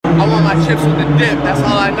I want my chips with the dip. That's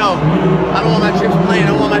all I know. I don't want my chips plain.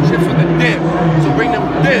 I want my chips with the dip. So bring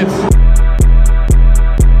them dips.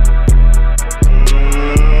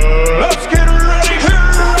 Let's get ready to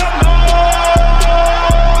rumble!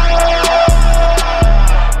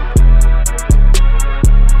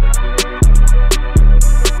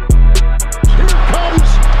 Here comes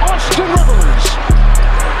Austin Rivers.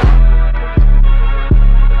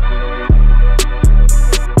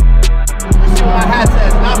 You see what my hat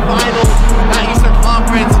says? Not finals, not Eastern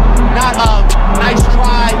Conference, not nice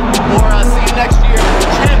try, or see you next year.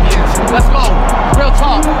 Champions. Let's go. Real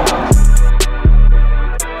talk.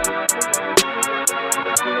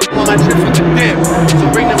 I want my chips with the dip. So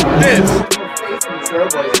bring them dips.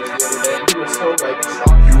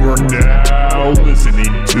 You are now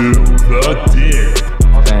listening to The Dip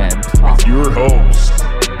with your hosts,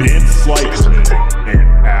 Ben Slikerman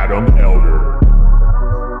and Adam Elder.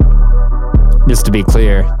 Just to be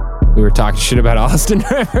clear, we were talking shit about Austin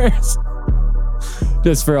Rivers.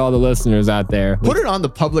 Just for all the listeners out there. Put it on the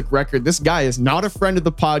public record. This guy is not a friend of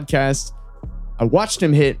the podcast. I watched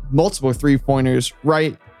him hit multiple three-pointers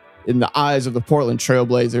right in the eyes of the Portland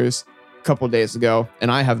Trailblazers a couple of days ago,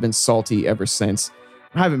 and I have been salty ever since.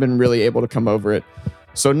 I haven't been really able to come over it.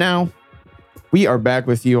 So now we are back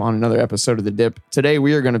with you on another episode of The Dip. Today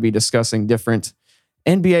we are going to be discussing different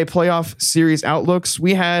NBA playoff series outlooks.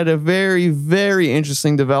 We had a very, very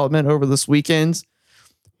interesting development over this weekend,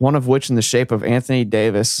 one of which in the shape of Anthony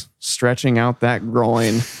Davis stretching out that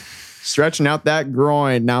groin.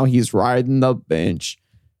 Now he's riding the bench.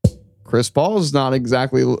 Chris Paul's not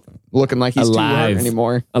exactly looking like he's too hurt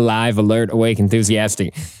anymore. Alive, alert, awake,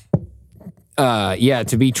 enthusiastic.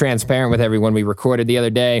 To be transparent with everyone, we recorded the other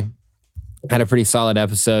day. Had a pretty solid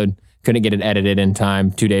episode. Couldn't get it edited in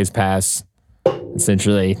time. 2 days pass.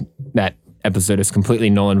 Essentially, that episode is completely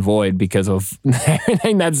null and void because of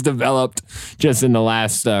everything that's developed just in the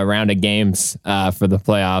last round of games for the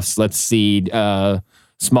playoffs. Let's see.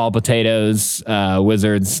 Small potatoes.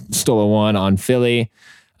 Wizards stole a one on Philly.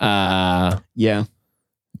 Yeah.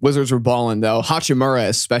 Wizards were balling, though. Hachimura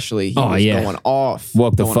especially. He was going off.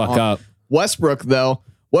 Woke the fuck up. Westbrook, though.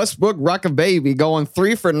 Westbrook, rock a baby, going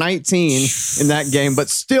 3 for 19 in that game, but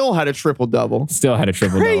still had a triple-double.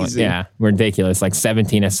 Crazy. Yeah, ridiculous. Like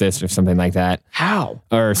 17 assists or something like that. How?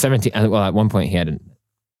 Or 17. Well, at one point he had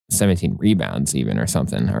 17 rebounds even or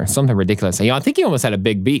something ridiculous. I think he almost had a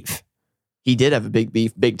big beef. He did have a big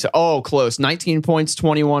beef. Close. 19 points,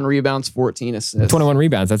 21 rebounds, 14 assists. 21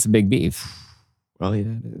 rebounds. That's a big beef. Well, yeah,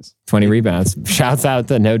 it is. 20 rebounds. Shouts out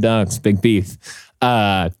to No Dunks. Big beef.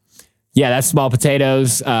 That's small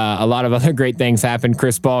potatoes. A lot of other great things happened.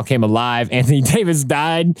 Chris Paul came alive. Anthony Davis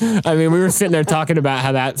died. I mean, we were sitting there talking about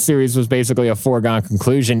how that series was basically a foregone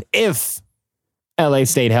conclusion if LA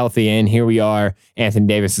stayed healthy, and here we are. Anthony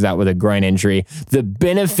Davis is out with a groin injury. The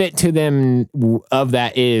benefit to them of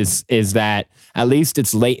that is that at least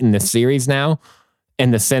it's late in the series now,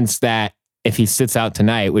 in the sense that if he sits out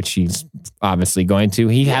tonight, which he's obviously going to,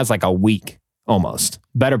 he has like a week almost,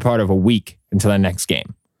 better part of a week until the next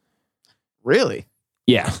game. Really?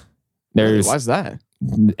 Yeah. Why's that?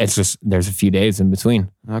 It's just there's a few days in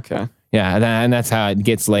between. Okay. Yeah, and that's how it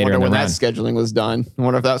gets later. I wonder in the when run. that scheduling was done. I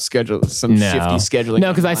wonder if that schedule some shifty scheduling.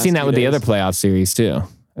 No, because I've seen that with the other playoff series too.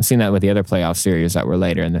 I've seen that with the other playoff series that were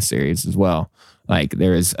later in the series as well. Like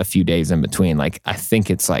there is a few days in between. Like I think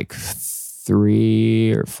it's like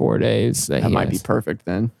 3 or 4 days. That might be perfect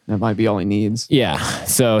then. That might be all he needs. Yeah.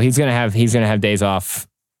 So he's gonna have days off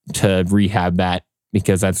to rehab that,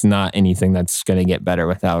 because that's not anything that's gonna get better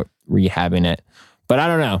without rehabbing it. But I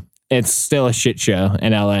don't know. It's still a shit show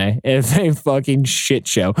in LA. It's a fucking shit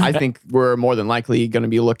show. I think we're more than likely going to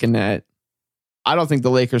be looking at, I don't think the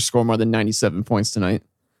Lakers score more than 97 points tonight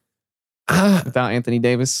without Anthony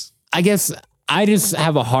Davis. I guess I just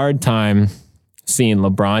have a hard time seeing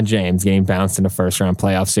LeBron James getting bounced in a first round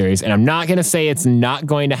playoff series. And I'm not going to say it's not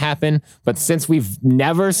going to happen, but since we've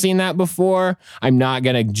never seen that before, I'm not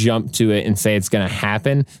going to jump to it and say it's going to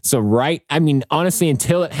happen. So honestly,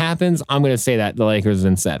 until it happens, I'm going to say that the Lakers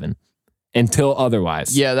in 7 until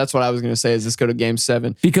otherwise. Yeah, that's what I was going to say, is let's go to game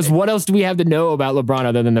 7. Because what else do we have to know about LeBron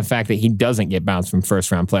other than the fact that he doesn't get bounced from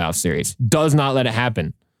first round playoff series? Does not let it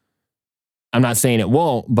happen. I'm not saying it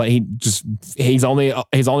won't, but he's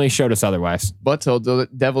only showed us otherwise. But till the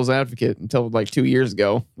devil's advocate, until like 2 years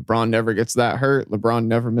ago, LeBron never gets that hurt. LeBron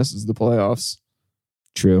never misses the playoffs.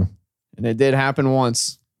 True. And it did happen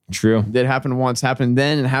once. True. It did happen once. Happened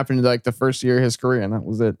then, and happened like the first year of his career, and that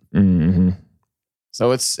was it. Mm-hmm.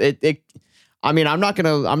 So I mean, I'm not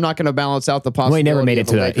gonna balance out the possibility. Well, he never made it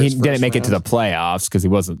to the he didn't make it to the playoffs because he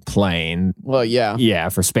wasn't playing. Well, yeah. Yeah,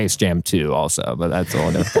 for Space Jam 2 also, but that's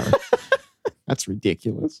all different. That's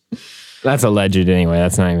ridiculous. That's alleged anyway.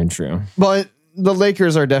 That's not even true. But the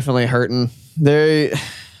Lakers are definitely hurting.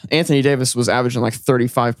 Anthony Davis was averaging like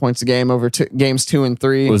 35 points a game over games 2 and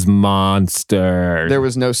 3. It was monster. There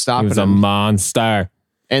was no stopping He was him. a monster.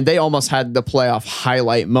 And they almost had the playoff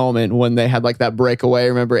highlight moment when they had like that breakaway.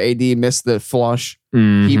 Remember, AD missed the flush.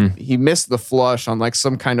 Mhm. He missed the flush on like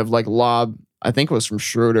some kind of like lob. I think it was from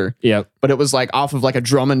Schroeder. Yep. But it was like off of like a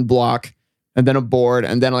Drummond block and then a board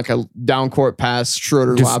and then like a down court pass.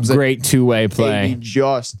 Schroeder lobs Just it. great two-way play. AD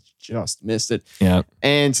just missed it. Yeah.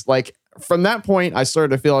 And like from that point, I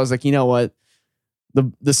started to feel I was like, you know what,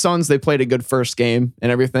 the Suns, they played a good first game and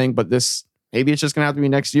everything, but this. Maybe it's just going to have to be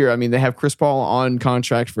next year. I mean, they have Chris Paul on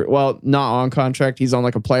contract not on contract. He's on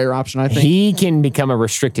like a player option, I think. He can become a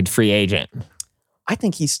restricted free agent. I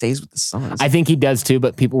think he stays with the Suns. I think he does too,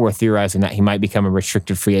 but people were theorizing that he might become a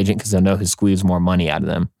restricted free agent because they'll know he'll squeeze more money out of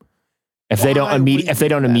them. If they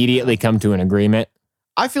don't immediately come to an agreement.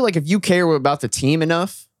 I feel like if you care about the team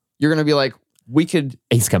enough, you're going to be like, we could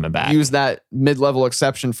He's coming back. use that mid-level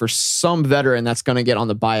exception for some veteran that's going to get on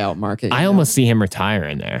the buyout market. I almost see him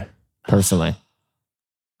retiring there, personally.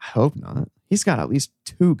 I hope not. He's got at least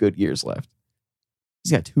 2 good years left.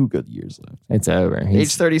 He's got 2 good years left. It's over.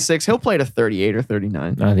 Age 36. He'll play to 38 or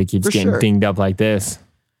 39. I think he's For getting sure. dinged up like this.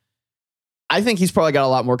 I think he's probably got a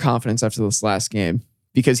lot more confidence after this last game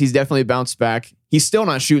because he's definitely bounced back. He's still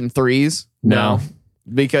not shooting threes. No.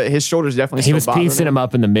 Because his shoulders definitely He still was bothering piecing him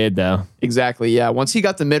up in the mid, though. Exactly, yeah. Once he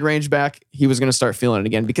got the mid-range back, he was going to start feeling it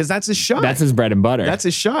again because that's his shot. That's his bread and butter. That's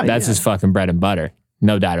his shot. That's his fucking bread and butter.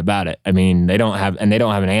 No doubt about it. I mean, they don't have an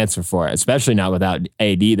answer for it, especially not without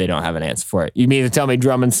AD. They don't have an answer for it. You mean to tell me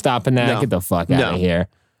Drummond's stopping that? No. Get the fuck out of here.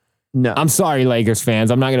 No. I'm sorry, Lakers fans.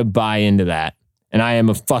 I'm not going to buy into that. And I am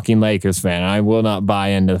a fucking Lakers fan. I will not buy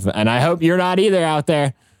into and I hope you're not either out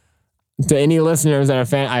there. To any listeners that are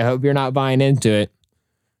fan, I hope you're not buying into it.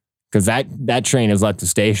 Because that train has left the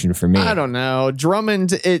station for me. I don't know. Drummond,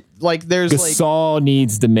 there's Gasol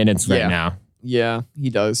needs the minutes right now. Yeah, he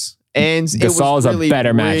does. And it Gasol was is really, a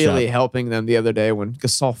better matchup. really helping them the other day when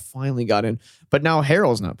Gasol finally got in. But now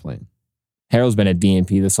Harrell's not playing. Harrell's been a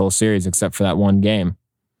DNP this whole series except for that one game.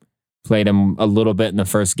 Played him a little bit in the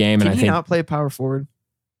first game. Can and I you think not play power forward?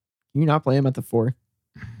 Can you not play him at the 4?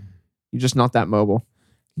 You're just not that mobile.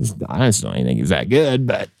 I just don't even think he's that good,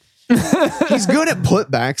 but He's good at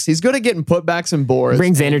putbacks. He's good at getting putbacks and boards.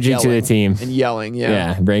 brings and energy to the yelling. team. And yelling, yeah.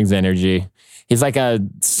 Yeah, brings energy. He's like a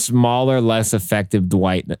smaller, less effective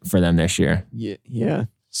Dwight for them this year. Yeah,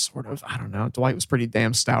 sort of. I don't know. Dwight was pretty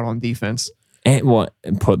damn stout on defense. And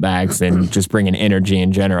putbacks and just bringing energy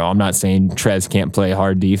in general. I'm not saying Trez can't play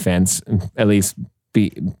hard defense. At least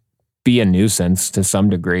be a nuisance to some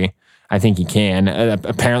degree. I think he can.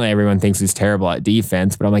 Apparently, everyone thinks he's terrible at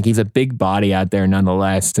defense, but I'm like, he's a big body out there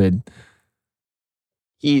nonetheless.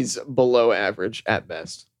 He's below average at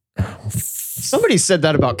best. Somebody said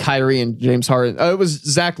that about Kyrie and James Harden. Oh, it was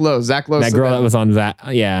Zach Lowe. Zach Lowe. That said girl that was on that.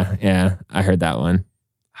 Yeah. I heard that one.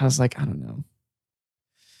 I was like, I don't know.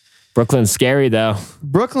 Brooklyn's scary though.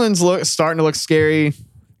 Brooklyn's starting to look scary.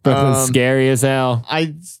 Brooklyn's scary as hell.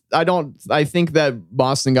 I think that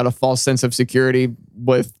Boston got a false sense of security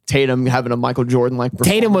with Tatum having a Michael Jordan like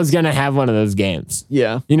performance. Tatum was going to have one of those games.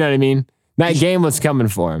 Yeah. You know what I mean? That game was coming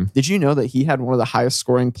for him. Did you know that he had one of the highest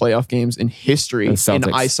scoring playoff games in history in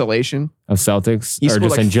Celtics. isolation? Of Celtics? He or scored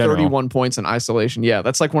just like in general? 31 points in isolation. Yeah,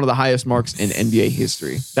 that's like one of the highest marks in NBA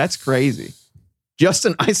history. That's crazy. Just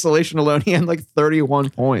in isolation alone, he had like 31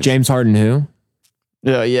 points. James Harden who?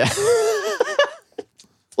 Yeah.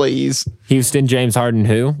 Please. Houston, James Harden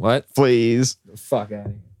who? What? Please. Fuck out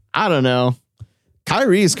of here. I don't know.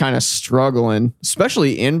 Kyrie's kind of struggling,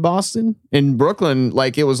 especially in Boston. In Brooklyn,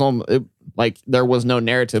 like there was no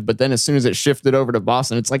narrative, but then as soon as it shifted over to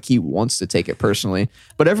Boston, it's like he wants to take it personally.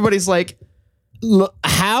 But everybody's like, Look,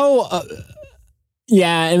 how?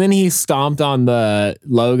 Yeah, and then he stomped on the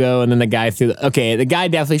logo, and then the guy threw. The guy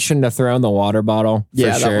definitely shouldn't have thrown the water bottle.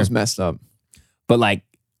 yeah, for that sure. was messed up. But like,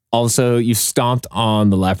 also you stomped on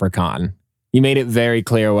the leprechaun. You made it very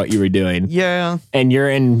clear what you were doing. Yeah. And you're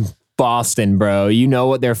in Boston, bro. You know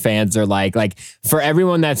what their fans are like. Like, for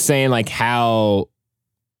everyone that's saying like how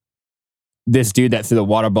this dude that threw the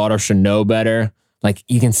water bottle should know better, like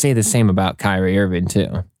you can say the same about Kyrie Irving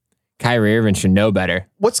too. Kyrie Irving should know better.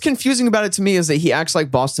 What's confusing about it to me is that he acts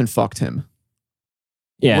like Boston fucked him.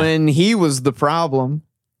 Yeah, When he was the problem.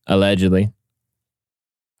 allegedly.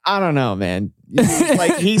 I don't know, man.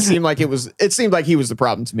 Like it seemed like he was the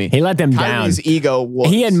problem to me. He let them down. Kyrie's ego was.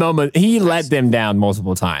 He let them down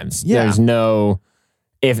multiple times. Yeah. There's no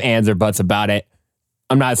ifs, ands, or buts about it.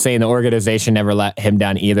 I'm not saying the organization never let him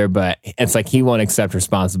down either, but it's like he won't accept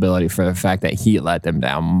responsibility for the fact that he let them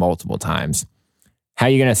down multiple times. How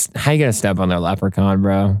you gonna step on their leprechaun,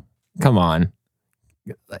 bro? Come on.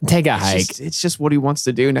 Take a hike. It's just what he wants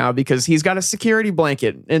to do now because he's got a security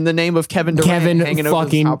blanket in the name of Kevin Durant. Kevin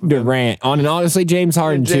fucking Durant. And honestly, James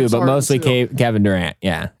Harden too, but mostly Kevin Durant.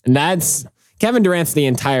 Yeah. And Kevin Durant's the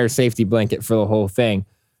entire safety blanket for the whole thing.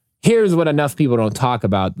 Here's what enough people don't talk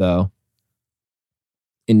about, though.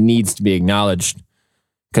 It needs to be acknowledged.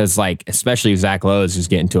 Because, like, especially Zach Lowe is just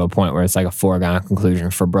getting to a point where it's like a foregone conclusion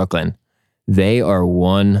for Brooklyn. They are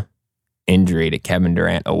one injury to Kevin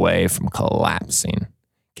Durant away from collapsing.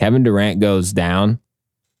 Kevin Durant goes down.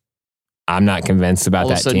 I'm not convinced about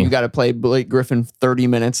that team. You got to play Blake Griffin 30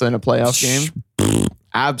 minutes in a playoff game?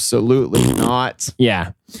 Absolutely not.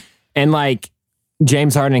 Yeah. And like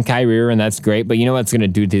James Harden and Kyrie Irving, that's great. But you know what's going to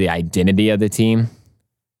do to the identity of the team?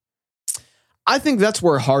 I think that's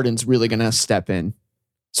where Harden's really going to step in,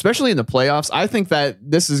 especially in the playoffs. I think that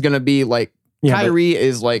this is going to be like Kyrie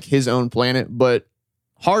is like his own planet, but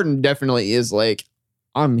Harden definitely is like,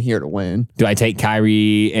 I'm here to win. Do I take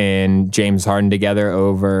Kyrie and James Harden together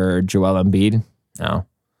over Joel Embiid? No.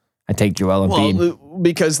 I take Joel Embiid. Well,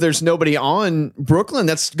 because there's nobody on Brooklyn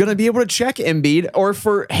that's going to be able to check Embiid or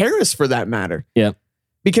for Harris for that matter. Yep.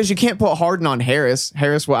 Because you can't put Harden on Harris.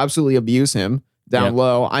 Harris will absolutely abuse him down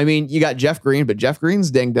low. I mean, you got Jeff Green, but Jeff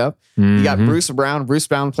Green's dinged up. Mm-hmm. You got Bruce Brown. Bruce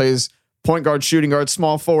Brown plays point guard, shooting guard,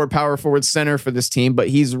 small forward, power forward, center for this team, but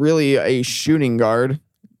he's really a shooting guard.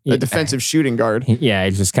 A defensive shooting guard. Yeah,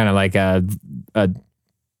 he's just kind of like a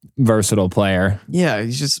versatile player. Yeah,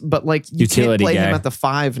 he's just, but like you can't play him at the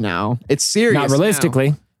 5 now. It's serious. Not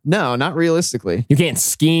realistically. No, not realistically. You can't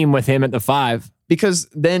scheme with him at the 5. Because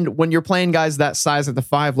then when you're playing guys that size at the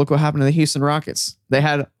 5, look what happened to the Houston Rockets. They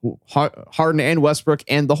had Harden and Westbrook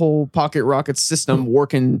and the whole pocket Rockets system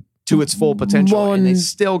working to its full potential, and they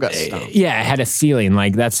still got stumped. Yeah, it had a ceiling.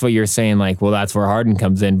 Like that's what you're saying. Like, well, that's where Harden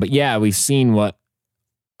comes in. But yeah, we've seen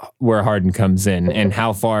where Harden comes in and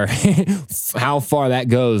how far that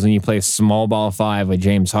goes when you play small ball 5 with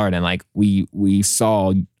James Harden. Like we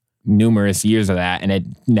saw numerous years of that, and it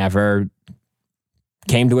never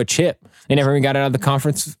came to a chip. They never even got out of the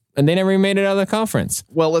conference, and they never even made it out of the conference.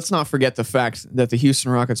 Well, let's not forget the fact that the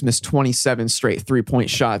Houston Rockets missed 27 straight 3-point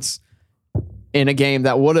shots in a game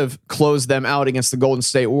that would have closed them out against the Golden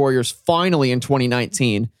State Warriors finally in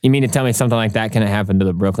 2019. You mean to tell me something like that can happen to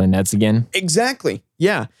the Brooklyn Nets again? Exactly.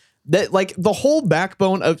 Yeah. That like the whole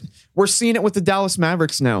backbone of, we're seeing it with the Dallas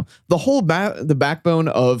Mavericks now. The whole the backbone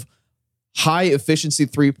of high efficiency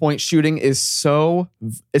 3-point shooting is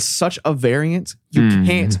such a variant. You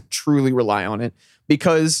can't truly rely on it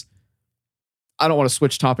because I don't want to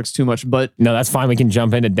switch topics too much, but no, that's fine. We can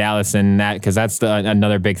jump into Dallas and that because that's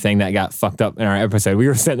another big thing that got fucked up in our episode. We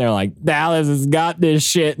were sitting there like Dallas has got this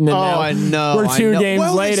shit, and then I know we're 2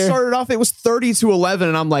 games later. It started off, it was 30-11,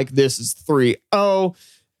 and I'm like, this is 3-0.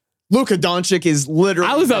 Luka Doncic is literally.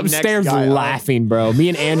 I was upstairs laughing, bro. Me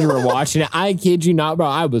and Andrew were watching it. I kid you not, bro.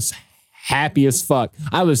 I was happy as fuck.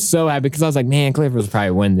 I was so happy because I was like, man, Clippers will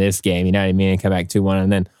probably win this game. You know what I mean? And come back 2-1,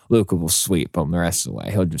 and then Luka will sweep them the rest of the way.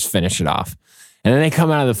 He'll just finish it off. And then they come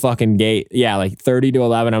out of the fucking gate. Yeah, like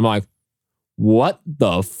 30-11. I'm like, what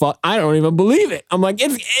the fuck? I don't even believe it. I'm like,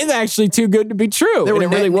 it's actually too good to be true. There and it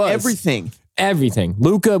really was. Everything.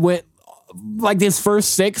 Luka went, like his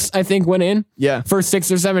first 6, I think, went in. Yeah. First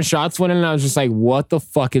 6 or 7 shots went in. And I was just like, what the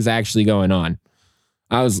fuck is actually going on?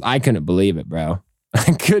 I couldn't believe it, bro.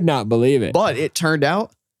 I could not believe it. But it turned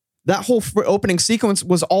out that whole opening sequence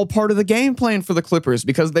was all part of the game plan for the Clippers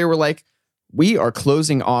because they were like, we are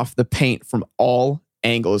closing off the paint from all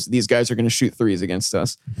angles. These guys are going to shoot threes against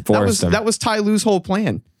us. That was Ty Lue's whole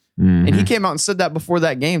plan. Mm-hmm. And he came out and said that before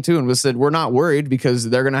that game too, and said, we're not worried because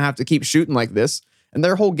they're going to have to keep shooting like this. And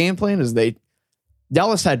their whole game plan is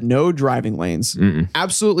Dallas had no driving lanes.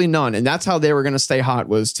 Absolutely none. And that's how they were going to stay hot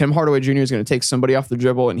was Tim Hardaway Jr. is going to take somebody off the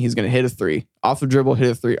dribble and he's going to hit a 3. Off the dribble, hit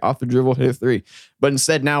a 3. Off the dribble, hit a 3. But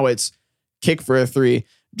instead now it's kick for a 3,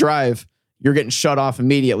 drive. You're getting shut off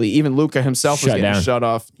immediately. Even Luka himself was getting shut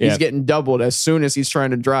off. He's getting doubled as soon as he's trying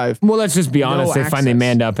to drive. Well, let's just be honest. They finally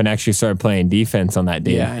manned up and actually started playing defense on that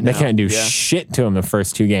day. Yeah, they couldn't do shit to him the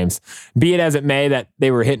first 2 games. Be it as it may that they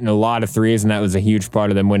were hitting a lot of threes and that was a huge part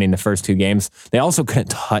of them winning the first 2 games. They also couldn't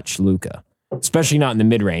touch Luka, especially not in the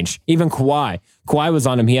mid-range. Even Kawhi was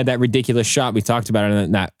on him. He had that ridiculous shot. We talked about it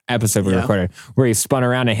in that episode we recorded where he spun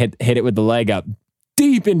around and hit it with the leg up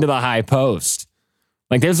deep into the high post.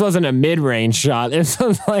 Like this wasn't a mid-range shot. This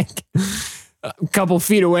was like a couple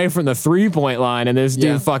feet away from the 3-point line, and this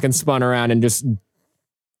dude fucking spun around and just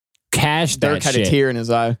cashed that Dirk had shit. a tear in his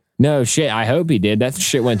eye. No shit. I hope he did. That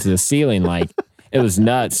shit went to the ceiling. Like it was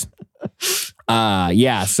nuts.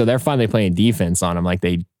 Yeah. So they're finally playing defense on him like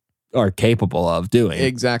they are capable of doing.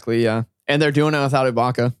 Exactly. Yeah. And they're doing it without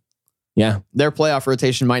Ibaka. Yeah. Their playoff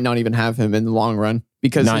rotation might not even have him in the long run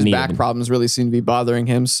because Not his even. back problems really seem to be bothering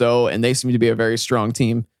him. So, and they seem to be a very strong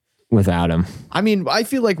team. Without him. I mean, I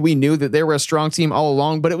feel like we knew that they were a strong team all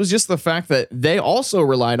along, but it was just the fact that they also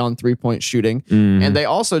relied on 3-point shooting and they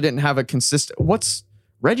also didn't have a consistent.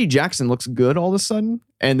 Reggie Jackson looks good all of a sudden,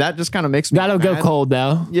 and that just kind of makes me That'll mad. go cold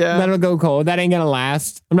though. Yeah. That'll go cold. That ain't gonna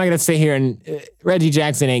last. I'm not gonna sit here and Reggie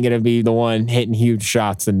Jackson ain't gonna be the one hitting huge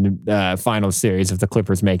shots in the final series if the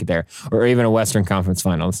Clippers make it there, or even a Western Conference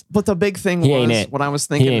Finals. But the big thing He ain't was it. when I was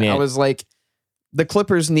He ain't thinking, I it. was like, the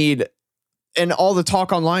Clippers need, and all the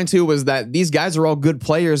talk online too was that these guys are all good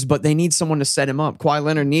players, but they need someone to set him up. Kawhi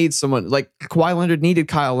Leonard needs someone. Like Kawhi Leonard needed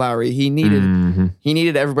Kyle Lowry. He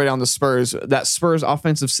needed everybody on the Spurs, that Spurs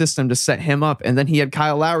offensive system to set him up, and then he had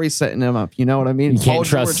Kyle Lowry setting him up. You know what I mean? You can't Paul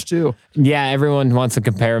trust- George too. Yeah, everyone wants to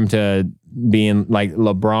compare him to being like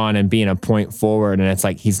LeBron and being a point forward, and it's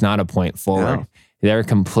like he's not a point forward. No. They're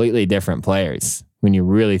completely different players when you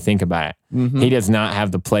really think about it. He does not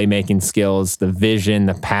have the playmaking skills, the vision,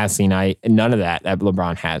 the passing, none of that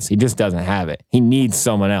LeBron has. He just doesn't have it. He needs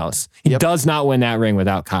someone else. He does not win that ring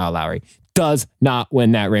without Kyle Lowry. Does not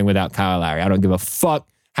win that ring without Kyle Lowry. I don't give a fuck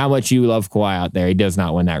how much you love Kawhi out there. He does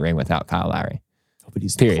not win that ring without Kyle Lowry. But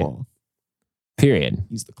he's Period. the claw. Period.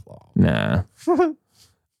 He's the claw. Nah.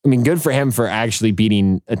 I mean, good for him for actually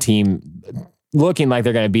beating a team, looking like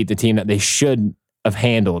they're going to beat the team that they should have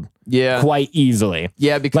handled Yeah. quite easily.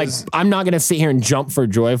 Yeah, Like, because I'm not going to sit here and jump for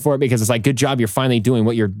joy for it because it's like, good job. You're finally doing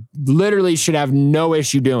what you're literally should have no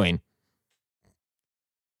issue doing.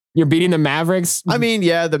 You're beating the Mavericks. I mean,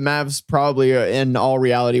 yeah, the Mavs probably, in all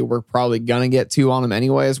reality, were probably going to get 2 on them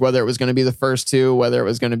anyways, whether it was going to be the first 2, whether it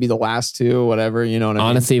was going to be the last 2, whatever, you know what I mean?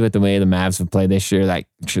 Honestly, with the way the Mavs have played this year, that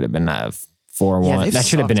should have been a 4-1. they've That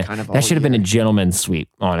should have been sucked kind of all that should have been a year. gentleman's sweep,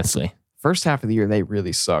 honestly. First half of the year, they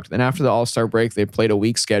really sucked. Then after the All-Star break, they played a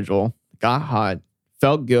weak schedule, got hot,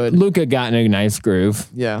 felt good. Luka got in a nice groove.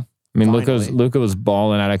 Yeah. I mean, Finally. Luka was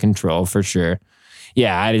balling out of control for sure.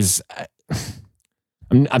 Yeah,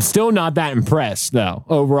 I'm still not that impressed though.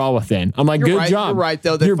 Overall, with him, I'm like, You're good right, job. You're right,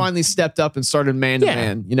 though. They You're- finally stepped up and started man to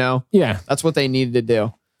man, you know? Yeah, That's what they needed to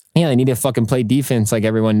do. yeah. They need to fucking play defense like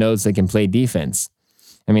everyone knows they can play defense.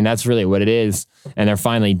 I mean, that's really what it is, and they're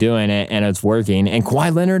finally doing it, and it's working. And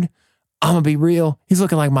Kawhi Leonard, I'm gonna be real. He's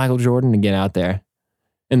looking like Michael Jordan again out there,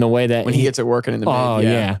 in the way that When he gets it working in the Oh, mid,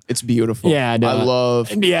 yeah. it's beautiful. Yeah, no. I love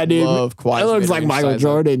Kawhi's It looks like mid-range Michael size.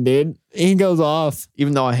 Jordan, dude. He goes off.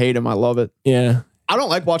 Even though I hate him, I love it. Yeah. I don't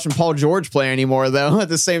like watching Paul George play anymore, though. At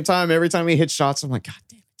the same time, every time he hits shots, I'm like, God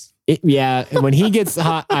damn it. Yeah, when he gets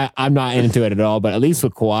hot, I'm not into it at all. But at least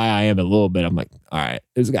with Kawhi, I am a little bit. I'm like, all right,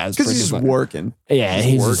 this guy's Because he's just working. Yeah,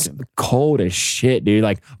 he's just working. cold as shit, dude.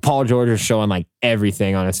 Like Paul George is showing like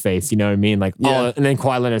everything on his face. You know what I mean? Like, Yeah. and then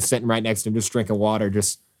Kawhi Leonard's sitting right next to him, just drinking water,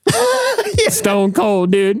 just stone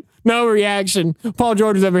cold, dude. No reaction. Paul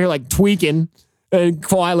George is over here like tweaking, and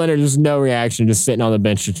Kawhi Leonard just no reaction, just sitting on the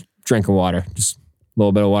bench, just drinking water. Just a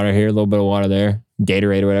little bit of water here, a little bit of water there,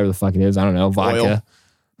 Gatorade or whatever the fuck it is. I don't know, vodka. Oil.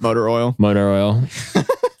 Motor oil. Motor oil,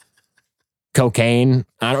 cocaine.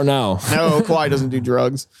 I don't know. No, Kawhi doesn't do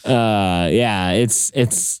drugs. Yeah,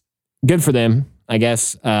 it's good for them, I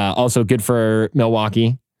guess. Also good for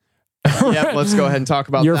Milwaukee. Yep, let's go ahead and talk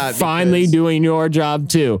about You're that. finally because- doing your job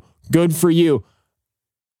too. Good for you.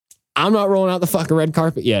 I'm not rolling out the fucking red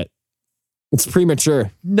carpet yet. It's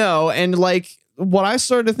premature. No, and like what I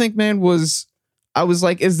started to think, man, was I was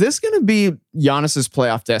like, is this going to be Giannis's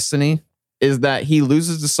playoff destiny? Is that he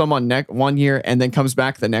loses to someone one year and then comes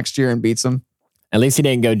back the next year and beats him? At least he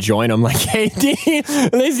didn't go join them like KD.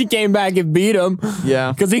 At least he came back and beat them.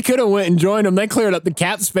 Yeah. Because he could have went and joined them. They cleared up the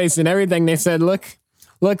cap space and everything. They said, look,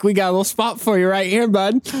 we got a little spot for you right here,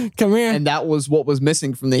 bud. Come here. And that was what was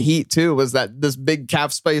missing from the Heat too, was that this big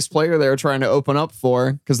cap space player they were trying to open up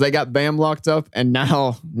for because they got Bam locked up, and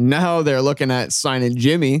now they're looking at signing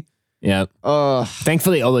Jimmy. Yeah.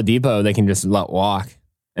 Thankfully, Oladipo, they can just let walk.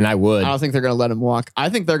 And I would. I don't think they're going to let him walk. I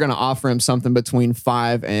think they're going to offer him something between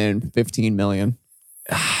 5 and 15 million.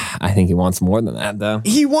 I think he wants more than that, though.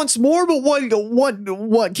 He wants more, but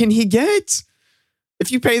what can he get?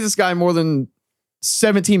 If you pay this guy more than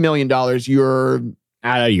 $17 million, you're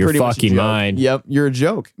Out of your pretty much a fucking joke. mind. Yep, you're a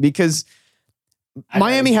joke because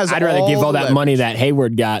Miami has. I'd rather give all that leverage. money that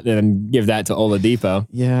Hayward got than give that to Oladipo.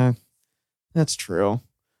 Yeah, That's true.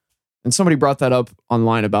 And somebody brought that up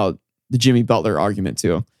online about the Jimmy Butler argument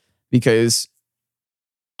too. Because,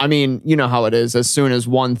 I mean, you know how it is. As soon as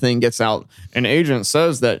one thing gets out, an agent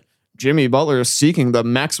says that Jimmy Butler is seeking the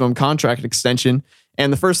maximum contract extension.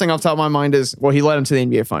 And the first thing off the top of my mind is, well, he led him to the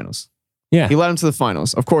NBA Finals. Yeah. He led him to the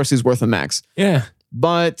finals. Of course, he's worth a max. Yeah.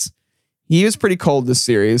 But he is pretty cold this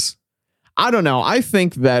series. I don't know. I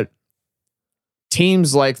think that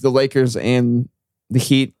teams like the Lakers and the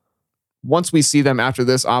Heat, once we see them after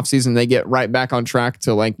this offseason, they get right back on track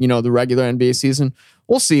to the regular NBA season.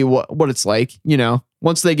 We'll see what it's like,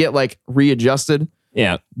 once they get readjusted.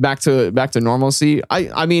 Yeah. Back to normalcy.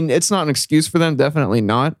 I mean, it's not an excuse for them. Definitely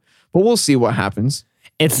not. But we'll see what happens.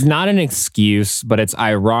 It's not an excuse, but it's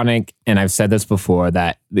ironic. And I've said this before,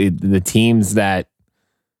 that the teams that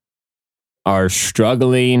are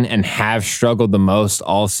struggling and have struggled the most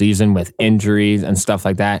all season with injuries and stuff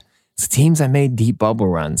like that, it's teams that made deep bubble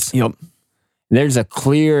runs. Yep. There's a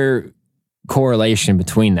clear correlation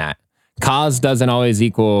between that. Correlation doesn't always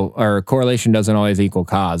equal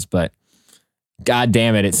cause, but God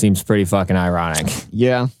damn it, it seems pretty fucking ironic.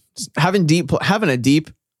 Yeah. Having a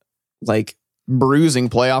deep, bruising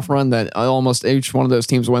playoff run that almost each one of those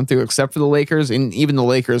teams went through, except for the Lakers. And even the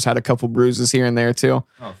Lakers had a couple bruises here and there too.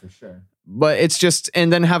 Oh, for sure. But it's just,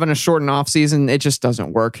 and then having a shortened off season, it just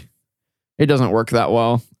doesn't work. It doesn't work that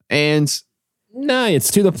well. And no, it's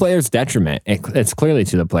to the player's detriment. It's clearly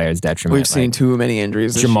to the player's detriment. We've seen too many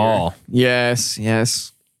injuries this Jamal. year.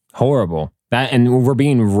 Yes. Horrible. And we're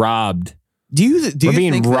being robbed. Do you we're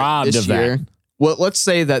being think robbed that this of year, that? Well, let's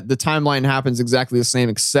say that the timeline happens exactly the same,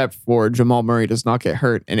 except for Jamal Murray does not get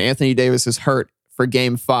hurt, and Anthony Davis is hurt for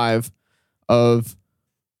Game 5 of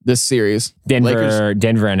this series.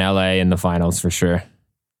 Denver and LA in the finals for sure.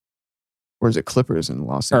 Or is it Clippers in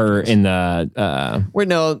Los Angeles? Or in the wait,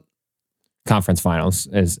 no, conference finals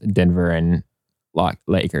is Denver and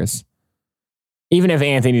Lakers. Even if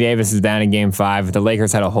Anthony Davis is down in Game 5, if the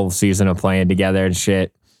Lakers had a whole season of playing together and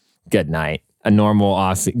shit, good night. A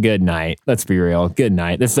normal good night. Let's be real. Good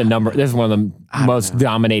night. This is one of the most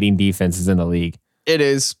dominating defenses in the league. It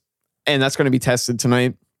is. And that's going to be tested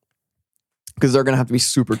tonight because they're going to have to be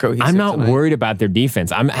super cohesive. I'm not worried about their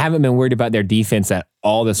defense. I haven't been worried about their defense at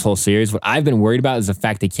all this whole series. What I've been worried about is the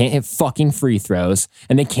fact they can't hit fucking free throws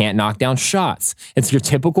and they can't knock down shots. It's your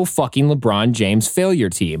typical fucking LeBron James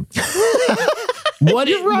failure team. What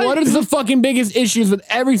is the fucking biggest issues with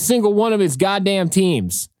every single one of his goddamn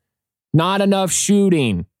teams? Not enough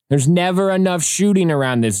shooting. There's never enough shooting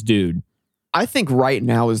around this dude. I think right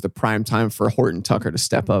now is the prime time for Horton Tucker to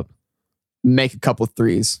step up, make a couple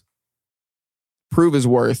threes, prove his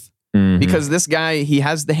worth. Mm-hmm. Because this guy, he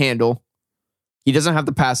has the handle. He doesn't have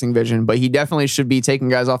the passing vision, but he definitely should be taking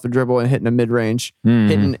guys off the dribble and hitting a mid-range,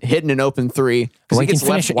 hitting an open three. Well, he can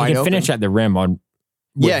finish at the rim on.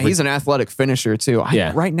 He's an athletic finisher too.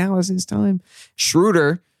 Right now is his time.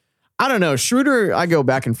 Schroeder. I don't know. Schroeder, I go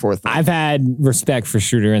back and forth. I've had respect for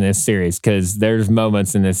Schroeder in this series because there's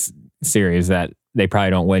moments in this series that they probably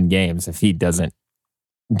don't win games if he doesn't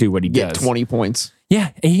do what he does. 20 points. Yeah,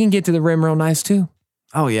 and he can get to the rim real nice too.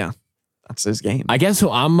 Oh, yeah. That's his game. I guess who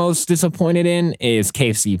I'm most disappointed in is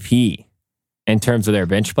KCP in terms of their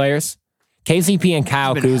bench players. KCP and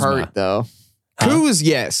Kyle Kuzma. Hurt, though.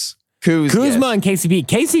 Yes. Kuzma and KCP.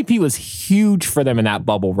 KCP was huge for them in that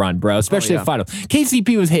bubble run, bro, especially the final.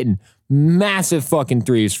 KCP was hitting massive fucking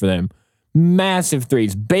threes for them. Massive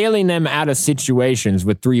threes, bailing them out of situations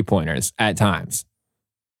with three-pointers at times.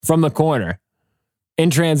 From the corner, in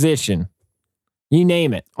transition, you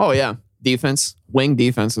name it. Oh, yeah. Defense, wing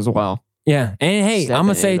defense as well. Yeah. And hey, I'm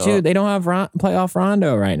going to say too, they don't have playoff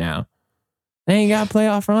Rondo right now. They ain't got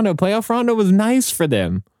playoff Rondo. Playoff Rondo was nice for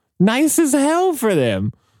them. Nice as hell for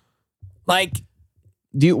them.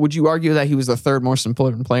 Would you argue that he was the third most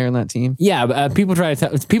important player in that team? Yeah, people try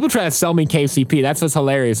to sell me KCP. That's what's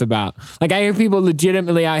hilarious about. I hear people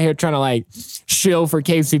legitimately out here trying to shill for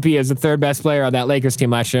KCP as the third best player on that Lakers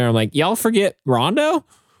team last year. I'm like, y'all forget Rondo?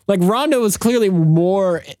 Rondo was clearly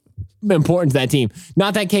more important to that team.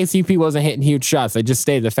 Not that KCP wasn't hitting huge shots. I just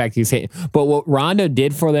stated the fact he's hitting. But what Rondo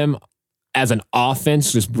did for them as an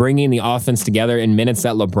offense, just bringing the offense together in minutes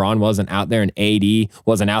that LeBron wasn't out there and AD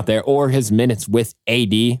wasn't out there, or his minutes with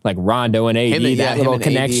AD, like Rondo and AD, that little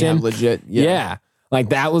connection. Legit. Yeah.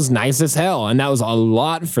 That was nice as hell. And that was a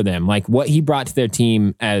lot for them. What he brought to their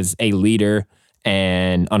team as a leader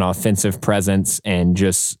and an offensive presence and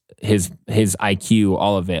just his IQ,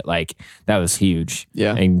 all of it, that was huge.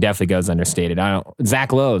 Yeah. And definitely goes understated.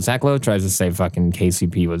 Zach Lowe tries to say fucking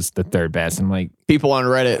KCP was the third best. I'm like, people on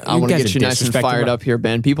Reddit, I want to get you nice and fired up here,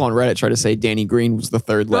 Ben. People on Reddit try to say Danny Green was the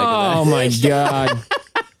third leg of that. Oh my God.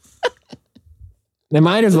 They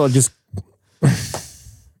might as well just.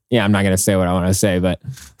 Yeah, I'm not gonna say what I want to say, but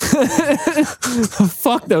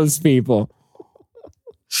fuck those people.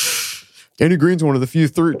 Danny Green's one of the few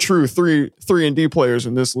true 3-and-D players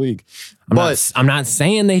in this league. I'm not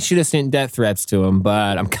saying they should have sent death threats to him,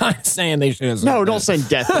 but I'm kind of saying they should have. No, don't send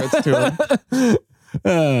death threats to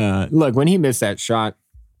him. Look, when he missed that shot,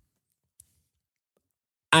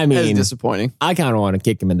 I That is mean, disappointing. I kind of want to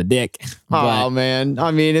kick him in the dick. Oh man, I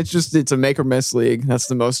mean, it's a make or miss league. That's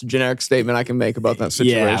the most generic statement I can make about that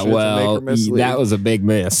situation. Yeah, It's a make well, or miss league. that was a big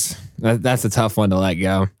miss. That's a tough one to let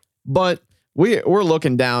go. But we're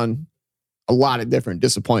looking down a lot of different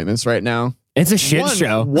disappointments right now. It's a shit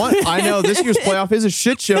show. I know this year's playoff is a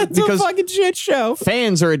shit show It's a because fucking shit show.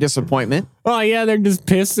 fans are a disappointment. Oh yeah, they're just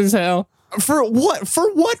pissed as hell. For what? For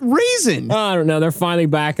what reason? I don't know. They're finally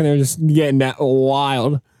back and they're just getting that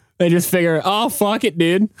wild. They just figure, oh fuck it,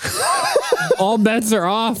 dude. All bets are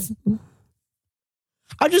off.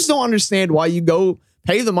 I just don't understand why you go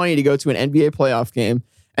pay the money to go to an NBA playoff game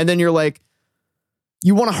and then you're like,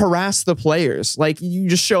 you want to harass the players. Like you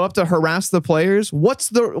just show up to harass the players. What's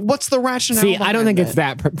the rationale? See, I don't think it's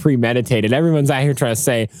that premeditated. Everyone's out here trying to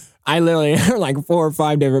say, I literally heard like 4 or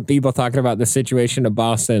 5 different people talking about the situation of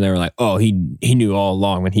Boston. And they were like, oh, he knew all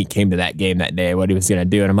along when he came to that game that day what he was going to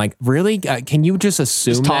do. And I'm like, really? Can you just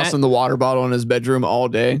assume Just tossing that? the water bottle in his bedroom all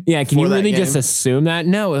day. Yeah, can you before that really game? just assume that?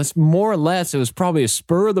 No, it was more or less, it was probably a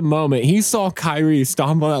spur of the moment. He saw Kyrie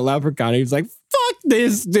stomp on that leprechaun. He was like, fuck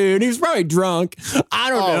this dude. He was probably drunk.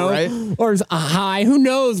 I don't know. Right. Or high. Who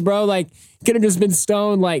knows, bro? Like, could have just been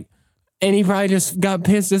stoned, like, and he probably just got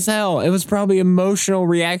pissed as hell. It was probably emotional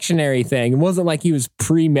reactionary thing. It wasn't like he was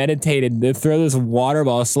premeditated to throw this water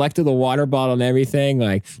bottle, selected the water bottle and everything,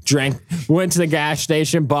 like went to the gas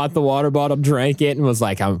station, bought the water bottle, drank it, and was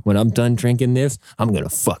like, when I'm done drinking this, I'm going to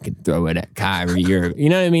fucking throw it at Kyrie. You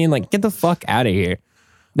know what I mean? Like, get the fuck out of here.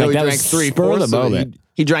 No, Like, he that drank was 3/4 spur of it.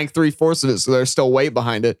 He drank 3/4 of it, so there's still weight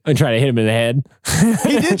behind it. And try to hit him in the head.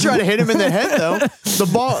 He did try to hit him in the head, though.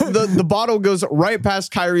 The bottle goes right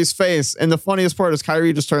past Kyrie's face, and the funniest part is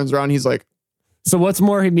Kyrie just turns around. He's like, So what's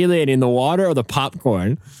more humiliating, the water or the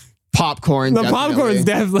popcorn? popcorn. The popcorn's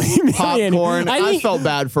definitely humiliating. Popcorn. I felt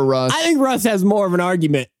bad for Russ. I think Russ has more of an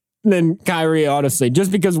argument than Kyrie, honestly. Just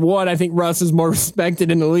because, one, I think Russ is more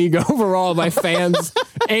respected in the league overall by fans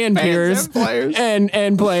and peers and players.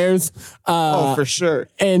 and players. Oh, for sure.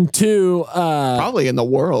 And two, Probably in the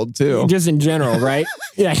world, too. just in general, right?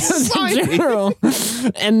 Yeah, just in Society. general.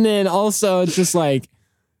 And then also, it's just like,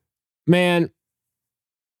 man,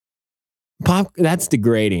 that's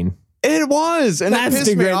degrading. It was. And That's it pissed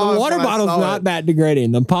me degrading. off The water when I bottle's saw not it. that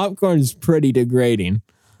degrading. The popcorn's pretty degrading.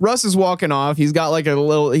 Russ is walking off. He's got like he's a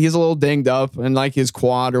little dinged up and like his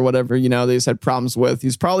quad or whatever, they just had problems with.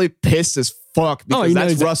 He's probably pissed as fuck because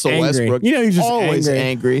that's he's Russell angry. Westbrook. He's just always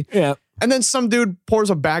angry. Yeah. And then some dude pours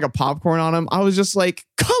a bag of popcorn on him. I was just like,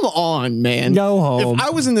 come on, man. Go home. If I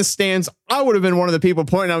was in the stands, I would have been one of the people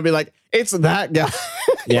pointing out and be like, it's that guy.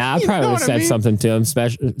 Yeah, I You probably know would have what I said mean? something to him,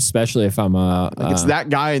 especially if I'm It's that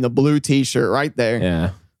guy in the blue t-shirt right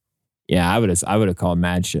there. Yeah, I would have called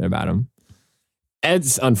mad shit about him.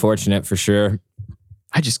 It's unfortunate for sure.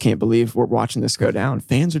 I just can't believe we're watching this go down.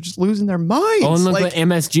 Fans are just losing their minds. Oh, and look Like, at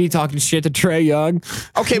MSG talking shit to Trae Young.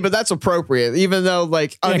 okay, but that's appropriate. Even though,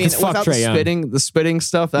 like, I Yeah, mean, 'cause fuck without Trae the spitting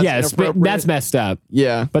stuff, that's inappropriate. that's messed up.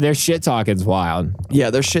 Yeah. But their shit talking's wild. Yeah,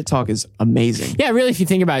 their shit talk is amazing. Yeah, really, if you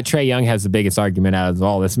think about it, Trae Young has the biggest argument out of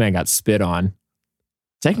all. This man got spit on.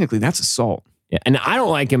 Technically, that's assault. Yeah, and I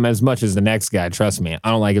don't like him as much as the next guy. Trust me,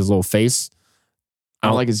 I don't like his little face. I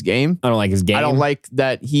don't like his game. I don't like his game. I don't like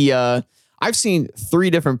that he I've seen 3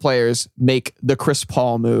 different players make the Chris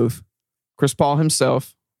Paul move. Chris Paul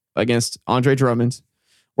himself against Andre Drummond,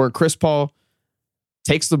 where Chris Paul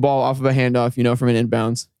takes the ball off of a handoff, from an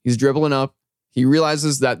inbounds. He's dribbling up. He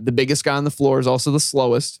realizes that the biggest guy on the floor is also the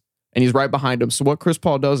slowest, and he's right behind him. So what Chris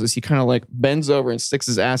Paul does is he kind of like bends over and sticks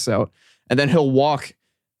his ass out, and then he'll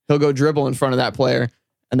go dribble in front of that player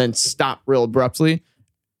and then stop real abruptly,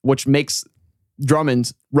 which makes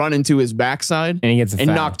Drummond run into his backside and he gets a and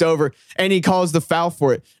foul. knocked over, and he calls the foul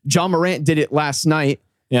for it. John Morant did it last night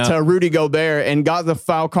to Rudy Gobert and got the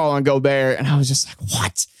foul call on Gobert, and I was just like,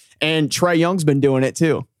 what? And Trae Young's been doing it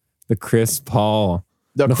too. The Chris Paul.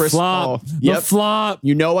 The Chris flop. Paul. The flop.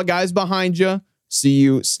 You know a guy's behind you, so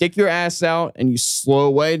you stick your ass out and you slow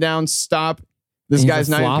way down, stop. This He's guy's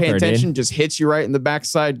a not even flopper, paying attention, dude. just hits you right in the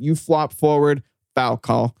backside. You flop forward, foul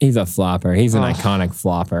call. He's a flopper. He's an Ugh. iconic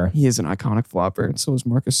flopper. He is an iconic flopper, and so is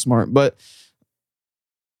Marcus Smart. But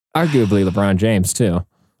Arguably LeBron James, too.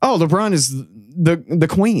 LeBron is the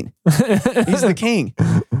queen. He's the king.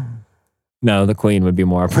 No, the Queen would be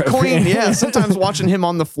more appropriate. Queen, yeah. Sometimes watching him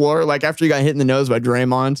on the floor, like after he got hit in the nose by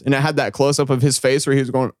Draymond, and it had that close up of his face where he was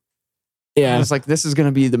going. Yeah, it's like this is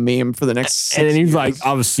gonna be the meme for the next 6 and then he's years. like,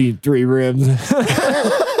 obviously 3 ribs.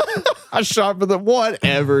 I shot for the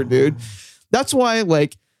whatever, dude. That's why,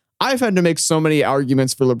 like, I've had to make so many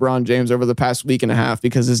arguments for LeBron James over the past week and a half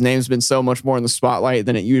because his name's been so much more in the spotlight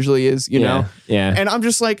than it usually is, you know? Yeah. And I'm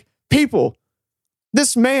just like, people,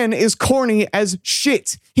 this man is corny as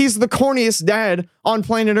shit. He's the corniest dad on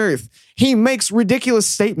planet Earth. He makes ridiculous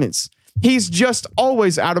statements. He's just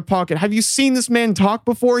always out of pocket. Have you seen this man talk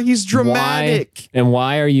before? He's dramatic.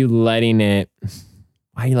 Why are you letting it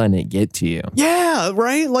get to you? Yeah,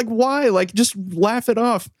 right? Like, why? Like, just laugh it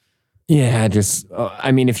off. Yeah, just,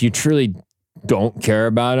 I mean, if you truly don't care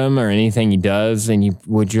about him or anything he does, then you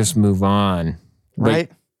would just move on. Right?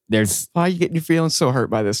 But there's... Why are you getting your feelings so hurt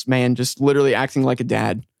by this man just literally acting like a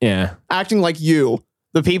dad? Yeah. Acting like you,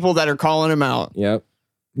 the people that are calling him out. Yep.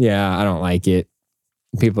 Yeah, I don't like it.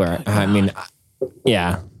 People are, I mean,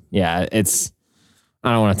 yeah, it's,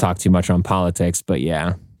 I don't want to talk too much on politics, but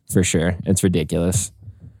yeah, for sure. It's ridiculous.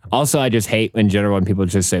 Also, I just hate in general when people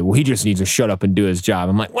just say, well, he just needs to shut up and do his job.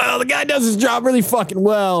 I'm like, well, the guy does his job really fucking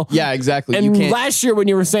well. Yeah, exactly. And last year when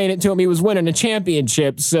you were saying it to him, he was winning a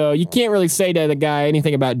championship. So you can't really say to the guy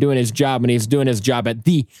anything about doing his job when he's doing his job at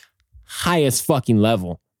the highest fucking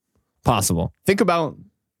level possible. Think about,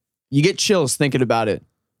 you get chills thinking about it.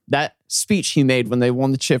 That speech he made when they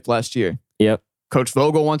won the chip last year. Yep. Coach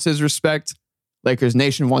Vogel wants his respect. Lakers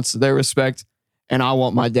Nation wants their respect. And I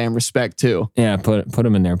want my damn respect too. Yeah, put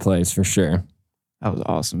them in their place for sure. That was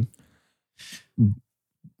awesome.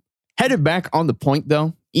 Headed back on the point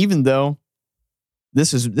though, even though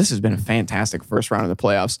this has been a fantastic first round of the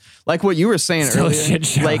playoffs. Like what you were saying Still earlier, a shit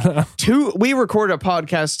show. like we recorded a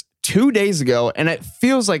podcast 2 days ago, and it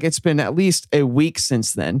feels like it's been at least a week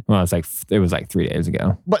since then. Well, it was like 3 days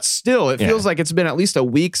ago. But still, it feels like it's been at least a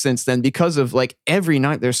week since then because of like every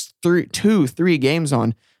night there's 3 games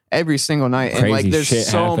on every single night. Crazy and like there's shit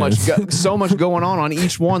so happens. so much going on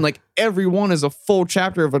each one. Like every one is a full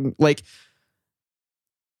chapter of a like.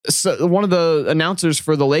 So one of the announcers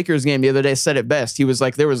for the Lakers game the other day said it best. He was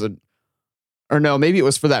like, maybe it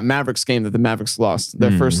was for that Mavericks game that the Mavericks lost,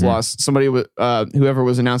 their first loss. Somebody, whoever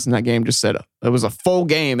was announcing that game just said it was a full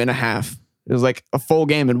game and a half. It was like a full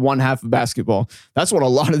game and one half of basketball. That's what a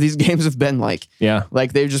lot of these games have been like. Yeah.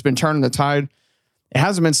 Like they've just been turning the tide. It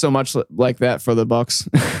hasn't been so much like that for the Bucks.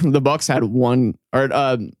 The Bucks had one, or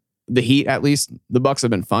the Heat at least. The Bucks have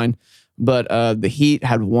been fine. But the Heat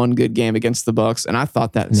had one good game against the Bucks, and I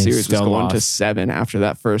thought that series was going to 7 after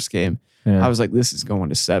that first game. Yeah. I was like, this is going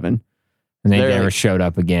to 7. And they never showed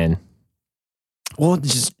up again. Well,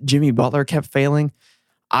 just Jimmy Butler kept failing.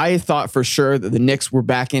 I thought for sure that the Knicks were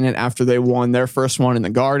back in it after they won their first one in the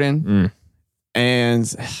Garden. And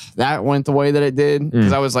that went the way that it did.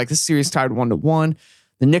 Because I was like, this series tied 1-1.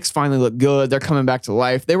 The Knicks finally looked good. They're coming back to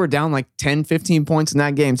life. They were down like 10, 15 points in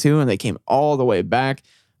that game too, and they came all the way back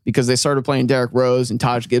because they started playing Derrick Rose and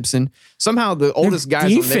Taj Gibson. Somehow the oldest guys on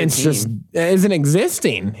their defense team just isn't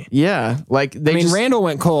existing. Yeah, like Randall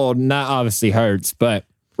went cold. Not obviously hurts, but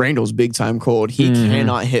Randall's big time cold. He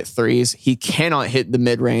cannot hit threes. He cannot hit the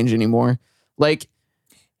mid range anymore. Like,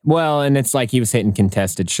 well, and it's like he was hitting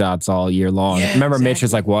contested shots all year long. Yeah, Remember, Mitch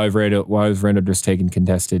was like, "Why is Randall just taking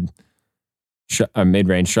contested mid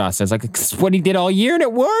range shots?" I was like, "It's what he did all year, and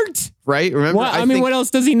it worked." Right? Remember? I mean, what else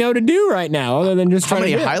does he know to do right now other than just how try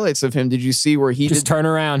many to hit? highlights of him did you see where he just turn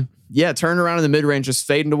around? Yeah, turn around in the mid range, just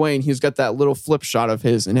fading away, and he's got that little flip shot of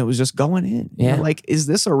his, and it was just going in. Yeah, you know, like, is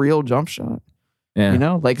this a real jump shot? Yeah, you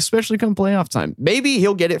know, like especially come playoff time. Maybe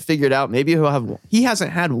he'll get it figured out. Maybe he'll have. He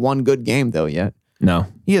hasn't had one good game though yet. No,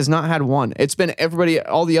 he has not had one. It's been everybody,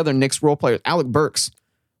 all the other Knicks role players. Alec Burks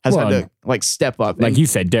has had to like step up. Like you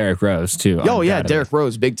said, Derrick Rose too. Oh yeah, Derrick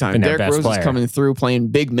Rose, big time. Derrick Rose is coming through, playing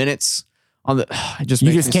big minutes on the. It just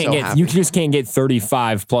you just can't get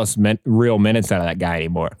 35 plus real minutes out of that guy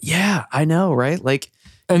anymore. Yeah, I know, right? Like,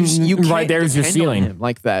 and you can't right there's your depend on ceiling him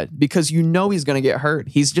like that because you know he's going to get hurt.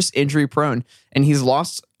 He's just injury prone, and he's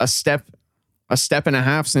lost a step and a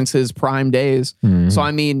half since his prime days. So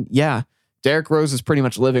I mean, yeah. Derrick Rose is pretty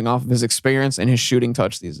much living off of his experience and his shooting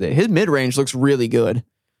touch these days. His mid-range looks really good.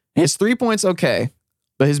 His 3 points, okay.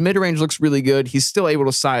 But his mid-range looks really good. He's still able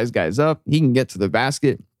to size guys up. He can get to the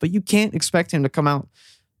basket. But you can't expect him to come out,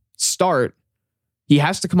 start. He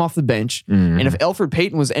has to come off the bench. And if Elfrid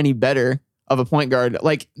Payton was any better of a point guard,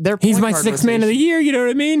 like he's my sixth man of the year, you know what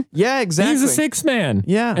I mean? Yeah, exactly. He's a sixth man.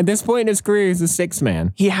 Yeah. At this point in his career, he's a sixth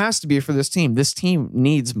man. He has to be for this team. This team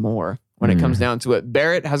needs more. When it comes down to it,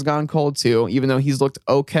 Barrett has gone cold too, even though he's looked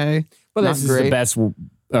okay. Well, this is the best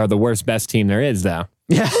are the worst best team there is, though.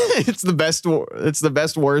 Yeah, it's the best. It's the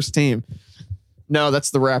best worst team. No, that's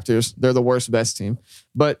the Raptors. They're the worst best team.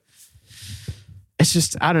 But it's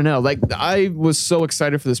just, I don't know. Like, I was so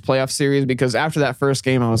excited for this playoff series because after that first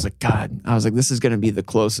game, I was like, God, this is going to be the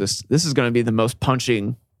closest. This is going to be the most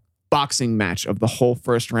punching boxing match of the whole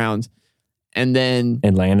first round. And then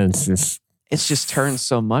Atlanta's just, it's just turned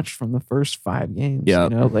so much from the first 5 games. Yeah. You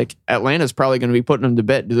know, like Atlanta's probably going to be putting them to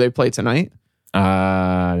bed. Do they play tonight?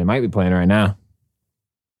 they might be playing right now.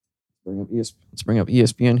 Let's bring up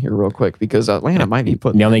ESPN here real quick because Atlanta might be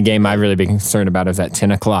putting. The only game I'd really be concerned about is at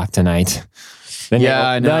 10 o'clock tonight.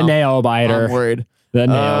 I know. The nail biter. I'm worried. The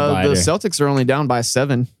nail biter. The Celtics are only down by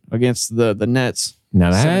 7 against the Nets.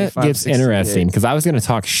 Now that 75, gets 68. interesting because I was going to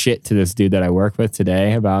talk shit to this dude that I work with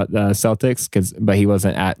today about the Celtics, but he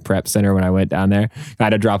wasn't at Prep Center when I went down there. I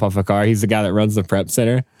had to drop off a car. He's the guy that runs the Prep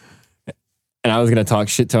Center. And I was going to talk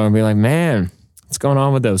shit to him and be like, man, what's going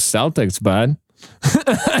on with those Celtics, bud?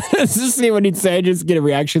 Just see what he'd say, just get a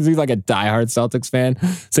reaction. He's like a diehard Celtics fan.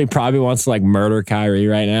 So he probably wants to like murder Kyrie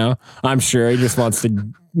right now. I'm sure he just wants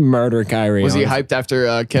to murder Kyrie. Was he hyped after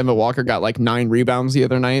Kemba Walker got like 9 rebounds the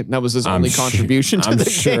other night? That was his only contribution to the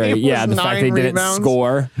game. Yeah, the fact they didn't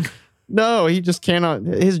score. No, he just cannot.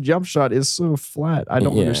 His jump shot is so flat. I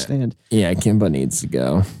don't understand. Yeah, Kemba needs to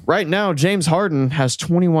go. Right now, James Harden has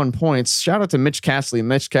 21 points. Shout out to Mitch Castley.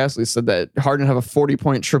 Mitch Castley said that Harden have a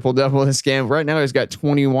 40-point triple-double this game. Right now, he's got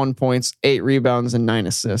 21 points, 8 rebounds, and 9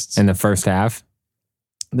 assists. In the first half?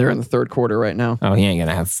 They're in the third quarter right now. Oh, he ain't going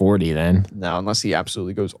to have 40 then. No, unless he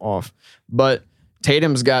absolutely goes off. But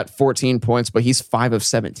Tatum's got 14 points, but he's 5 of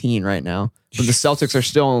 17 right now. But the Celtics are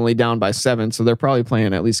still only down by 7, so they're probably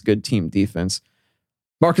playing at least good team defense.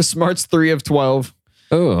 Marcus Smart's 3 of 12.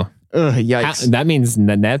 Oh. Yikes. That means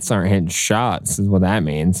the Nets aren't hitting shots, is what that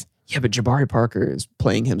means. Yeah, but Jabari Parker is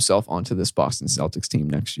playing himself onto this Boston Celtics team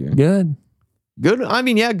next year. Good. I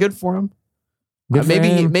mean, yeah, good for him. Good for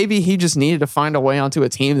him. Maybe he just needed to find a way onto a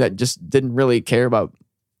team that just didn't really care about.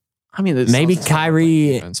 I mean, maybe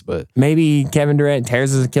Kyrie, defense, but maybe Kevin Durant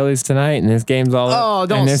tears his Achilles tonight, and this game's all. Oh,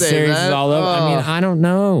 don't and this say series that. is all over. I mean, I don't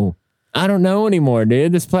know. I don't know anymore,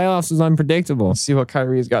 dude. This playoffs is unpredictable. Let's see what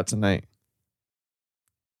Kyrie's got tonight.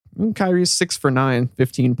 Kyrie's 6 for 9,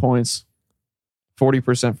 15 points,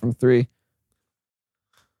 40% from 3.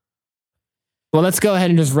 Well, let's go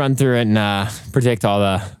ahead and just run through it and predict all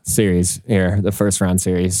the series here, the first round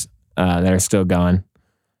series that are still going.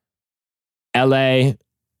 LA.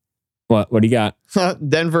 What do you got?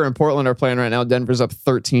 Denver and Portland are playing right now. Denver's up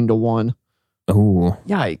 13-1. Ooh.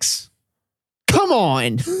 Yikes. Come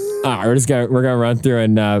on. All right, we're gonna run through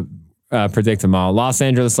and predict them all. Los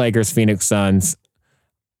Angeles Lakers, Phoenix Suns.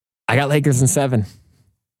 I got Lakers in 7.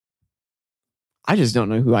 I just don't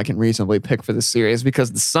know who I can reasonably pick for this series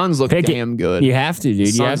because the Suns look damn good. You have to, dude.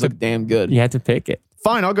 The Suns look damn good. You have to pick it.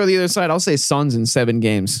 Fine, I'll go the other side. I'll say Suns in 7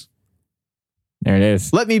 games. There it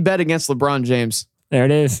is. Let me bet against LeBron James. There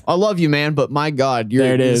it is. I love you, man, but my God,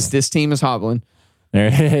 there it is. This team is hobbling. There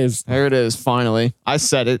it is. There it is. Finally, I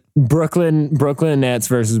said it. Brooklyn Nets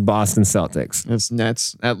versus Boston Celtics. It's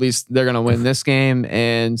Nets. At least they're gonna win this game,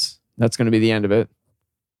 and that's gonna be the end of it.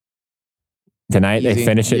 Tonight, they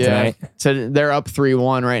finish it tonight. They're up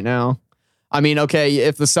 3-1 right now. I mean, okay,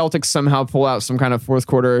 if the Celtics somehow pull out some kind of fourth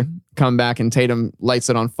quarter comeback and Tatum lights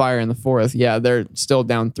it on fire in the fourth, yeah, they're still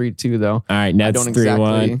down 3-2 though. All right, Nets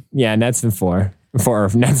 3-1. Yeah, Nets in 4.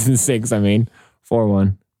 Nets in 6. I mean,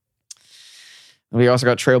 4-1. We also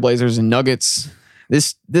got Trailblazers and Nuggets.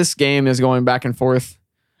 This game is going back and forth,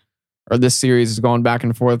 or this series is going back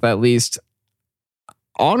and forth at least.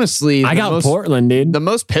 Honestly, I got Portland, dude. The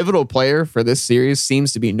most pivotal player for this series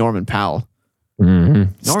seems to be Norman Powell.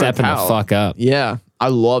 Mm-hmm. Stepping the fuck up. Yeah, I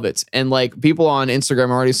love it. And like people on Instagram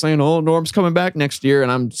are already saying, "Oh, Norm's coming back next year,"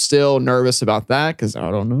 and I'm still nervous about that because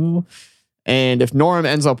I don't know. And if Norm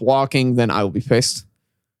ends up walking, then I will be pissed.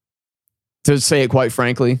 To say it quite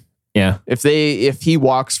frankly. Yeah. If he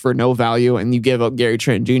walks for no value and you give up Gary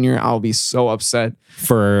Trent Jr., I'll be so upset.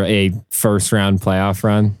 For a first round playoff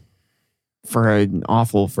run. For an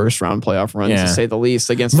awful first round playoff run, to say the least,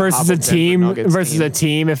 against versus a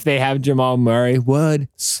team if they have Jamal Murray would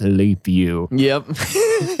sleep you. Yep.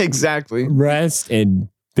 Exactly. Rest in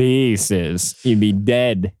pieces. You'd be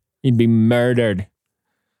dead. You'd be murdered.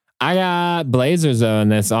 I got Blazers though in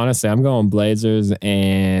this. Honestly, I'm going Blazers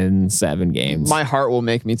in 7 games. My heart will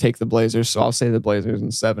make me take the Blazers, so I'll say the Blazers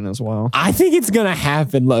in 7 as well. I think it's gonna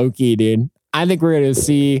happen, low-key, dude. I think we're gonna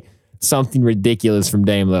see something ridiculous from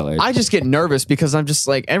Dame Lillard. I just get nervous because I'm just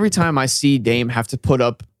like, every time I see Dame have to put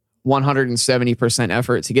up 170%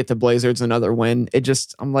 effort to get the Blazers another win,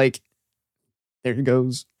 I'm like, there he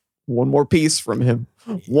goes. one more piece from him.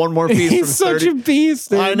 One more piece He's from such 30. a beast.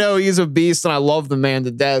 Dude. I know he's a beast, and I love the man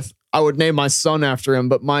to death. I would name my son after him,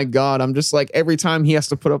 but my God, I'm just like, every time he has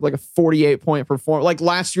to put up like a 48-point performance, like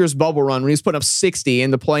last year's bubble run when he's putting up 60 in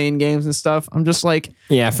the play-in games and stuff, I'm just like,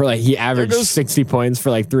 Yeah, for like he averaged 60 points for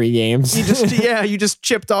like 3 games. you just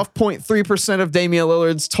chipped off 0.3% of Damian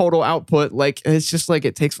Lillard's total output. Like, it's just like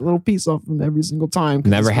it takes a little piece off him every single time.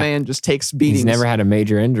 Never This man just takes beatings. He's never had a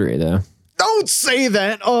major injury though. Don't say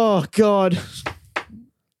that. Oh God,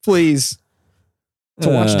 please. To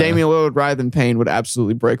watch Damian Lillard writhe in pain would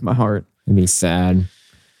absolutely break my heart. It'd be sad.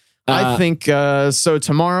 I think so.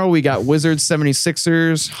 Tomorrow we got Wizards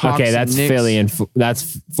 76ers. Hawks Okay, that's and Knicks. Philly and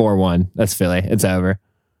that's 4-1. That's Philly. It's over.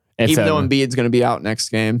 It's Even though over. Embiid's going to be out next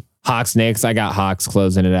game. Hawks Knicks. I got Hawks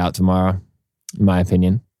closing it out tomorrow. In my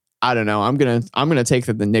opinion. I don't know. I'm gonna take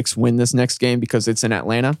that the Knicks win this next game because it's in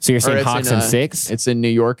Atlanta. So you're Or saying it's Hawks in, and 6? It's in New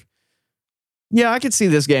York. Yeah, I could see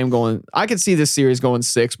this game going. I could see this series going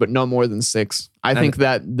 6, but no more than 6. I think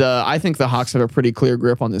the Hawks have a pretty clear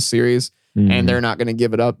grip on this series, and they're not going to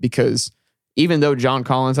give it up because even though John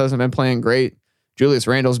Collins hasn't been playing great, Julius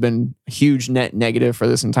Randle's been a huge net negative for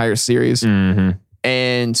this entire series.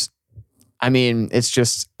 And I mean, it's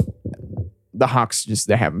just the Hawks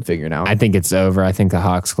they haven't figured out. I think it's over. I think the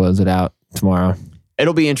Hawks close it out tomorrow.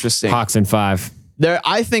 It'll be interesting. Hawks in 5.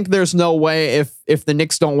 I think there's no way if the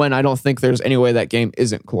Knicks don't win, I don't think there's any way that game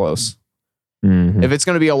isn't close. If it's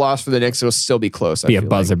going to be a loss for the Knicks, it'll still be close. Be a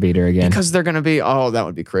buzzer beater again. Because they're going to be, that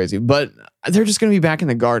would be crazy. But they're just going to be back in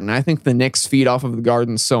the Garden. I think the Knicks feed off of the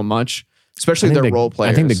Garden so much, especially their role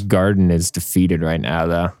players. I think the Garden is defeated right now,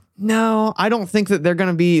 though. No, I don't think that they're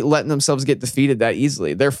going to be letting themselves get defeated that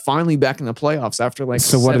easily. They're finally back in the playoffs after like.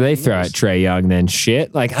 So what do they 7 throw years. at Trae Young then?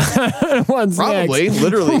 Shit, like what's Probably, next?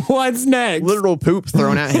 literally. What's next? Literal poop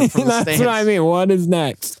thrown at him from the That's stands. what I mean. What is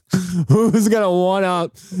next? Who's gonna one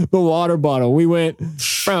up the water bottle? We went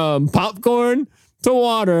from popcorn to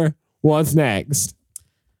water. What's next?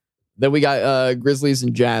 Then we got Grizzlies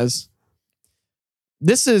and Jazz.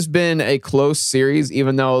 This has been a close series,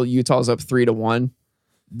 even though Utah's up 3-1.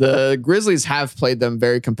 The Grizzlies have played them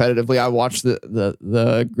very competitively. I watched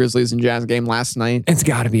the Grizzlies and Jazz game last night. It's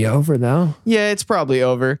got to be over though. Yeah, it's probably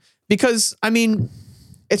over because I mean,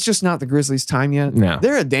 it's just not the Grizzlies' time yet. No.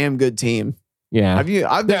 They're a damn good team. Yeah,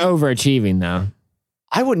 They're they're overachieving though.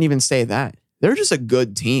 I wouldn't even say that. They're just a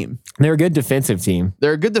good team. They're a good defensive team.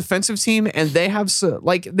 They're a good defensive team, and they have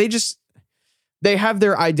they have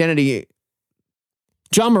their identity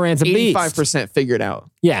John Morant's a beast. 85% figured out.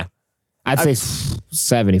 Yeah, I'd say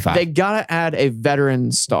 75. They gotta add a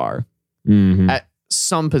veteran star Mhm. at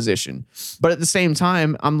some position, but at the same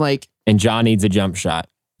time, I'm like, And John needs a jump shot.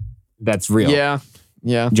 That's real.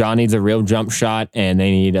 yeah. John needs a real jump shot, and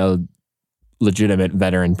they need a legitimate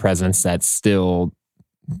veteran presence that's still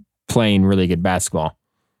playing really good basketball.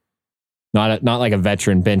 Not like a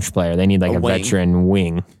veteran bench player. They need like A a wing. veteran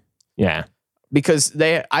wing. Yeah. Because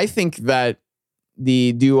I think that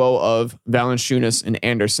the duo of Valanciunas and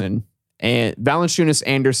Anderson and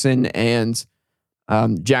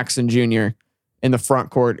Jackson Jr. in the front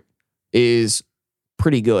court is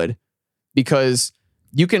pretty good because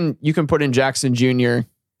you can put in Jackson Jr.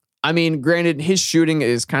 I mean, granted, his shooting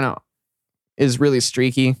is really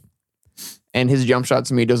streaky, and his jump shot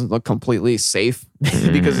to me doesn't look completely safe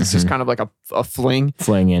because it's just kind of like a fling.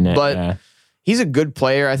 Fling in it. But yeah. He's a good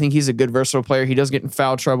player. I think he's a good versatile player. He does get in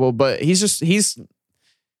foul trouble, but he's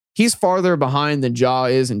farther behind than Ja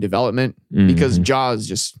is in development because Ja is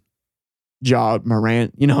just Ja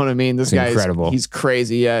Morant. You know what I mean? This guy incredible. He's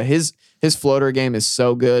crazy. Yeah, his floater game is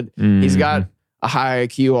so good. He's got a high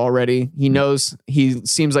IQ already. He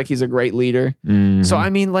seems like he's a great leader. So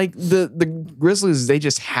I mean, like the Grizzlies, they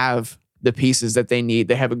just have the pieces that they need.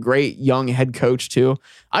 They have a great young head coach too.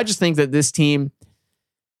 I just think that this team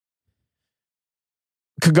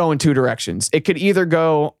could go in two directions. It could either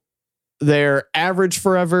go they're average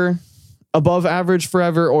forever, above average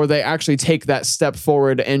forever, or they actually take that step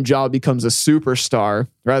forward and Ja becomes a superstar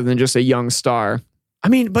rather than just a young star. I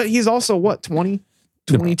mean, but he's also what, 20,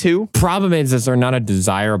 22? Problem is they're not a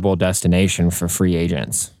desirable destination for free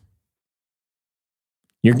agents.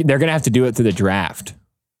 They're going to have to do it through the draft.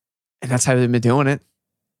 And that's how they've been doing it.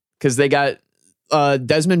 Because they got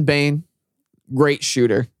Desmond Bane, great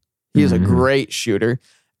shooter. He is a great shooter.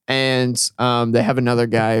 And they have another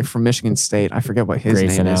guy from Michigan State. I forget what his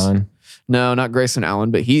Grayson name is. Allen. No, not Grayson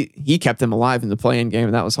Allen, but he kept them alive in the play-in game,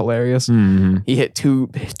 and that was hilarious. He hit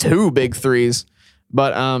two big threes.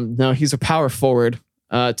 But no, he's a power forward.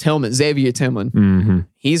 Xavier Tillman.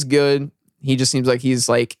 He's good. He just seems like he's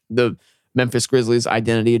like the Memphis Grizzlies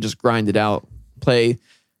identity, just grind it out, play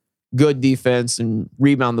good defense and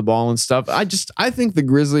rebound the ball and stuff. I think the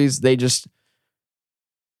Grizzlies, they're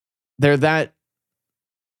that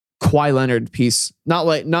Kawhi Leonard piece. Not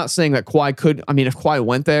saying that Kawhi could. I mean, if Kawhi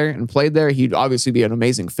went there and played there, he'd obviously be an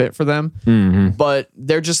amazing fit for them. Mm-hmm. But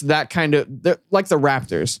they're just that kind of. They're like the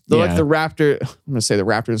Raptors. They're like the Raptor. I'm gonna say the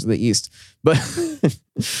Raptors of the East, but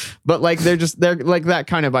but like they're like that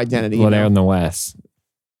kind of identity. Well, they're in the West.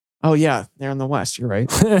 Oh yeah, they're in the West. You're right.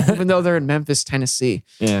 Even though they're in Memphis, Tennessee.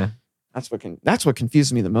 Yeah, that's what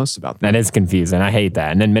confused me the most about them. That is confusing. I hate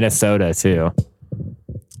that. And then Minnesota too.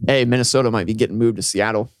 Hey, Minnesota might be getting moved to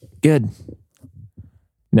Seattle. Good.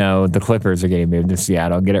 No, the Clippers are getting moved to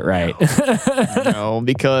Seattle. Get it right. No,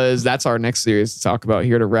 because that's our next series to talk about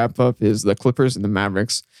here to wrap up is the Clippers and the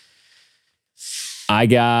Mavericks. I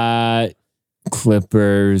got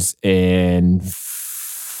Clippers in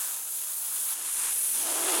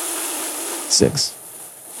 6.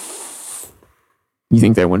 You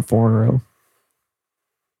think they win 4 in a row?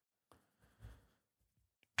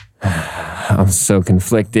 I'm so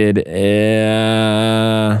conflicted.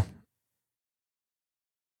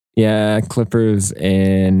 Yeah, Clippers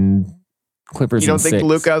in You don't think 6.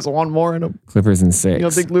 Luka has one more in him? Clippers in 6. You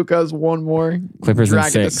don't think Luka has one more? Clippers in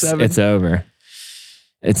Drag it to 6. 7? It's over.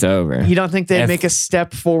 It's over. You don't think they'd make a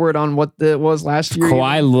step forward on what it was last year?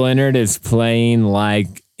 Kawhi Leonard is playing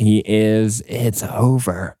like he is. It's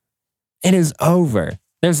over. It is over.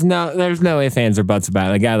 There's no ifs, ands, or buts about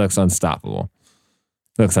it. The guy looks unstoppable.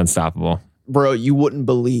 Bro, you wouldn't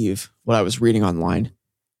believe what I was reading online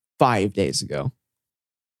 5 days ago.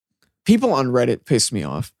 People on Reddit pissed me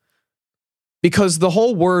off because the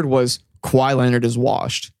whole word was Kawhi Leonard is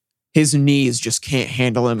washed. His knees just can't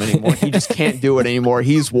handle him anymore. He just can't do it anymore.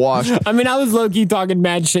 He's washed. I mean, I was low-key talking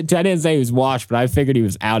mad shit too. I didn't say he was washed, but I figured he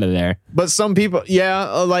was out of there. But some people,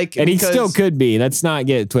 and he still could be. Let's not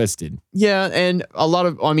get it twisted. Yeah, and it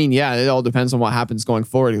all depends on what happens going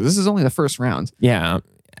forward. This is only the first round. Yeah,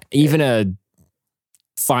 even a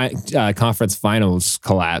conference finals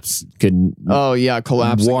collapse could. Oh yeah,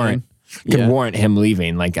 collapse warrant him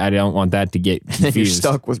leaving. Like, I don't want that to get confused. You're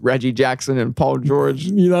stuck with Reggie Jackson and Paul George.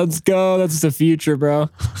 Let's go. That's the future, bro.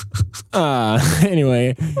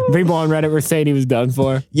 Anyway, people on Reddit were saying he was done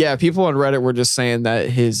for. Yeah, people on Reddit were just saying that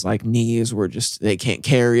his knees were they can't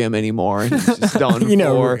carry him anymore. He's just done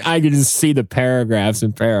for. I could just see the paragraphs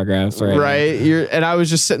and paragraphs right. And I was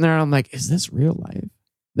just sitting there and I'm like, is this real life?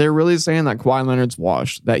 They're really saying that Kawhi Leonard's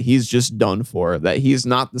washed, that he's just done for, that he's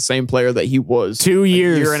not the same player that he was 2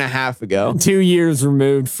 years, a year and a half ago. 2 years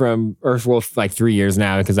removed from, like 3 years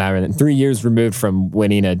now, because I haven't, 3 years removed from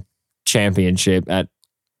winning a championship at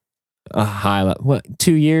a high level. What,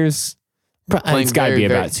 2 years? It's got to be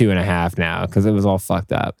about 2.5 now, because it was all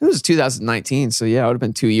fucked up. It was 2019, so yeah, it would have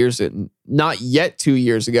been 2 years. Not yet 2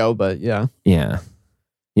 years ago, but yeah. Yeah.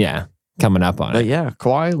 Coming up on it. But yeah,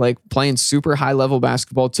 Kawhi playing super high level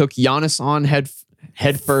basketball, took Giannis on head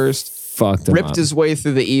first, fucked him ripped up. his way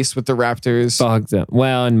through the East with the Raptors. Fucked him.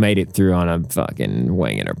 Well, and made it through on a fucking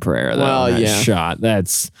wing and a prayer. Shot.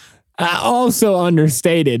 That's also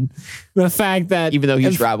understated. The fact that even though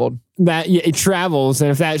he traveled, it travels,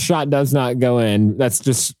 and if that shot does not go in, let's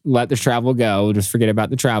just let the travel go. Just forget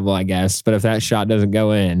about the travel, I guess. But if that shot doesn't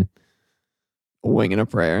go in. A wing and a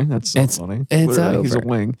prayer. That's so funny. It's over. He's a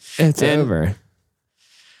wing. It's over.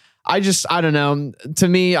 I don't know. To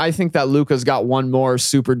me, I think that Luka's got one more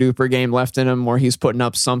super duper game left in him where he's putting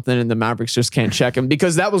up something and the Mavericks just can't check him,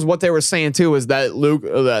 because that was what they were saying too, is that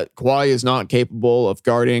that Kawhi is not capable of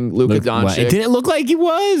guarding Luka Doncic. It didn't look like he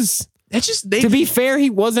was. It's just to be fair, he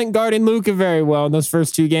wasn't guarding Luka very well in those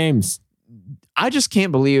first 2 games. I just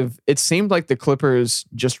can't believe it seemed like the Clippers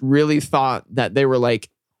just really thought that they were like,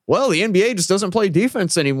 well, the NBA just doesn't play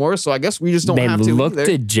defense anymore, so I guess we just don't have to. They looked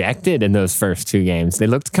dejected in those first 2 games. They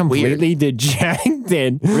looked completely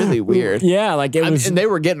dejected. Really weird. Yeah, like it was. And they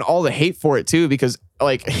were getting all the hate for it too, because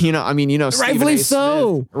rightfully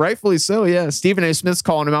so. Rightfully so, yeah. Stephen A. Smith's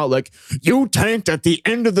calling him out like, you tanked at the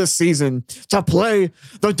end of the season to play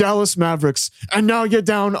the Dallas Mavericks, and now you're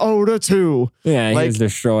down 0-2. Yeah, he just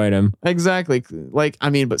destroyed him. Exactly.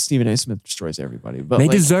 But Stephen A. Smith destroys everybody. But they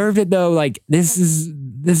deserved it though. Like this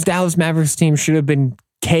Dallas Mavericks team should have been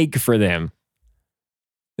cake for them.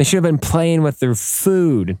 They should have been playing with their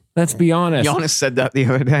food. Let's be honest. Giannis said that the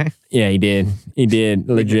other day. Yeah, he did. He did.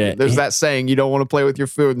 Legit. There's that saying, you don't want to play with your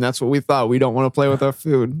food. And that's what we thought. We don't want to play with our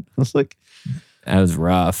food. I was like, that was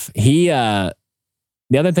rough. The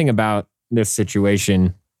other thing about this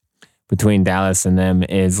situation between Dallas and them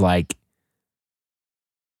is like,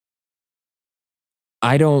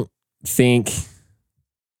 I don't think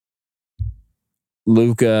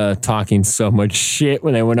Luka talking so much shit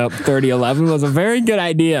when they went up 30-11 was a very good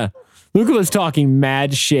idea. Luka was talking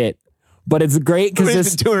mad shit, but it's great because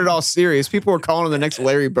He's been doing it all serious. People are calling him the next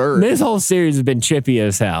Larry Bird. this whole series has been chippy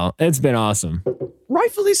as hell. It's been awesome.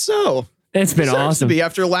 Rightfully so. It's been Deserves awesome. to be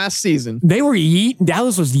after last season. They were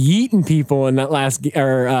Dallas was yeeting people in that last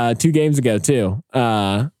 2 games ago too.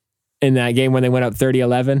 In that game when they went up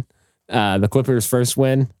 30-11, the Clippers' first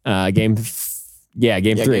win, game 3.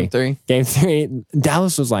 Game 3,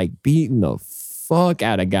 Dallas was like beating the fuck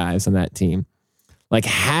out of guys on that team, like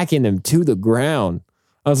hacking them to the ground.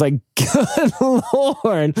 I was like, good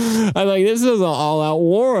Lord. I'm like, this is an all-out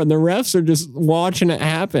war, and the refs are just watching it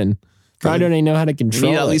happen. Why don't they know how to We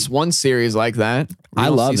control need at it? least one series like that. I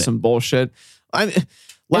don't love see it. some bullshit.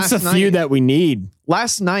 It's a few that we need.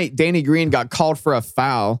 Last night, Danny Green got called for a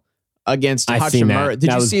foul against I seen Hachimura. that. Did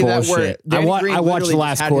That you was see that? Where bullshit. Danny Green I watched literally the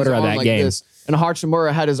last just had quarter his of arm that like game. this, and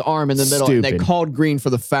Hachimura had his arm in the middle, and they Stupid. called Green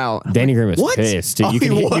for the foul. Danny Green was What? pissed. Dude. Oh, You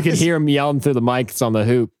could was? hear him yelling through the mics on the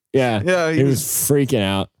hoop. Yeah, Yeah, he was freaking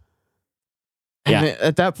out. And Yeah.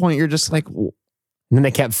 at that point, you're just like, And then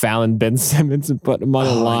they kept fouling Ben Simmons and putting him on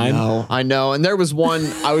the line. I know. And there was one,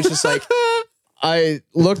 I was just like, I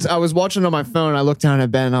was watching on my phone. I looked down at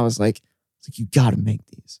Ben and I was like, you got to make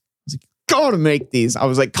these. I was like, you got to make these. I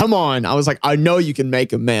was like, come on. I was like, I know you can make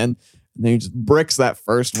them, man. And then he just bricks that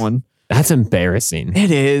first one. That's embarrassing.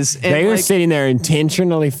 It is. And They were like, sitting there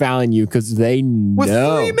intentionally fouling you because they with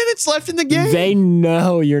know 3 minutes left in the game. they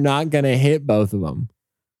know you're not going to hit both of them.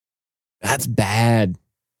 That's bad.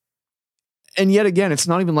 And yet again, it's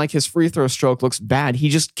not even like his free throw stroke looks bad. He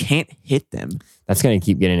just can't hit them. That's going to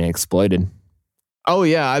keep getting exploited. Oh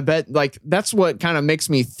yeah, I bet like that's what kind of makes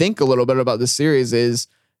me think a little bit about this series is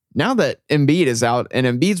now that Embiid is out and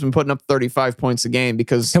Embiid's been putting up 35 points a game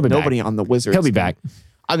because He'll be nobody back. on the Wizards. He'll be back.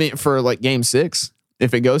 I mean, for like game 6,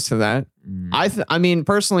 if it goes to that, I mean,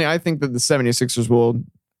 personally, I think that the 76ers will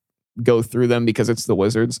go through them because it's the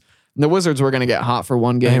Wizards. And the Wizards were going to get hot for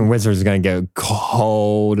one game, And Wizards are going to go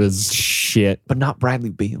cold as shit. but not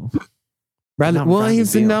Bradley Beal. Bradley, Not well, Bradley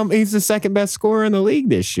he's Beal. he's the second best scorer in the league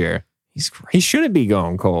this year. He's great. He shouldn't be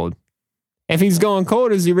going cold. If he's going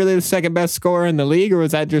cold, is he really the second best scorer in the league, or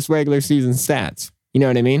was that just regular season stats? You know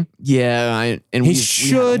what I mean? Yeah, and He we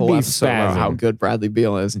should had a whole be episode about how spazzing. good Bradley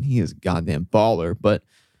Beal is, and he is a goddamn baller. But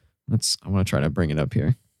I want to try to bring it up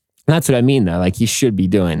here. That's what I mean, though. Like, he should be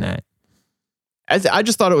doing that. I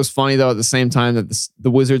just thought it was funny though. At the same time that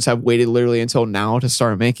the Wizards have waited literally until now to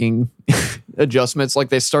start making adjustments. Like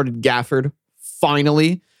they started Gafford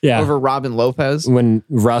finally Yeah. over Robin Lopez. When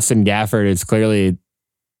Russ and Gafford is clearly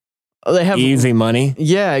They have easy money.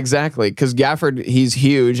 Yeah, exactly. Because Gafford, he's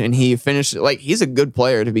huge, and he finished like he's a good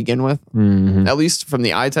player to begin with, Mhm. at least from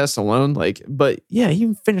the eye test alone. Like, but yeah,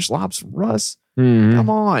 he finished lobs from Russ. Mhm. Come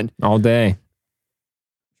on. All day.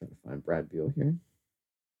 Trying to find Brad Beal here.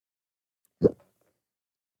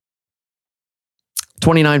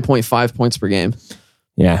 29.5 points per game.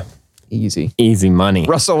 Yeah. Easy. Easy money.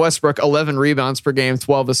 Russell Westbrook, 11 rebounds per game,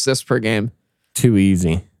 12 assists per game. Too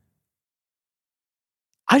easy.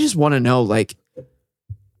 I just want to know, like,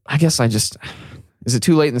 is it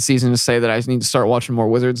too late in the season to say that I just need to start watching more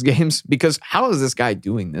Wizards games? Because how is this guy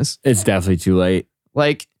doing this? It's definitely too late.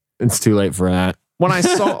 Like, It's too late for that. when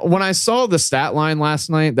I saw the stat line last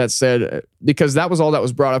night that said, because that was all that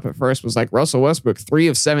was brought up at first, was like Russell Westbrook 3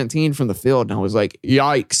 of 17 from the field, and I was like,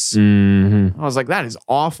 yikes! Mm-hmm. I was like, that is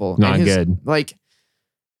awful, Not And good. Like,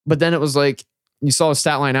 but then it was like you saw a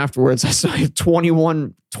stat line afterwards. I saw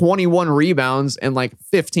 21 rebounds and like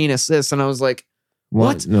 15 assists, and I was like, What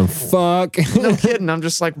What? the fuck? no kidding. I'm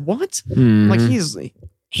just like, what? Mhm. Like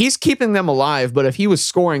he's keeping them alive, but if he was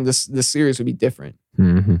scoring, this series would be different.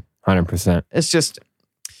 Mhm. 100%. It's just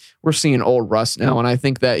we're seeing old Russ now, and I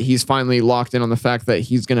think that he's finally locked in on the fact that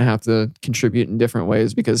he's going to have to contribute in different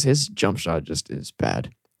ways because his jump shot just is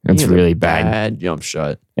bad. It's He has a really bad. Bad jump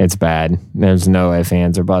shot. It's bad. There's no ifs,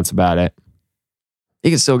 ands, or buts about it. He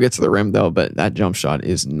can still get to the rim though, but that jump shot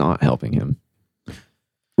is not helping him.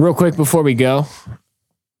 Real quick before we go,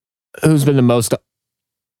 who's been the most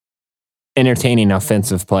entertaining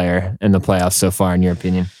offensive player in the playoffs so far, in your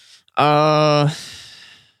opinion?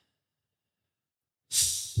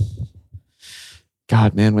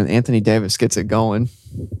 God, man, when Anthony Davis gets it going,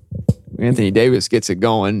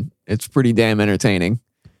 it's pretty damn entertaining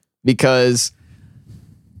because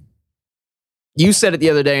you said it the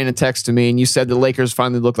other day in a text to me, and you said the Lakers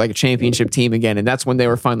finally look like a championship team again, and that's when they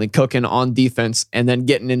were finally cooking on defense and then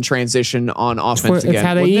getting in transition on offense again. It's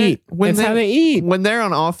how they eat. It's how they eat. When they're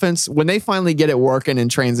on offense, when they finally get it working in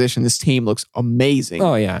transition, this team looks amazing.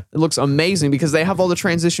 Oh, yeah. It looks amazing because they have all the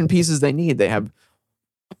transition pieces they need. They have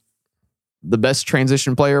the best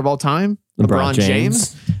transition player of all time, LeBron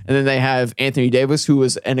James. And And then they have Anthony Davis, who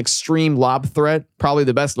is an extreme lob threat, probably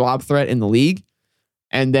the best lob threat in the league.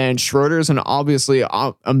 And then Schroeder's an obviously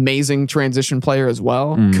amazing transition player as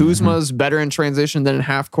well. Kuzma's better in transition than in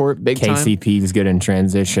half court, big time. KCP is good in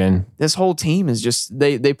transition. This whole team is just,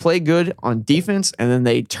 they play good on defense and then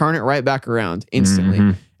they turn it right back around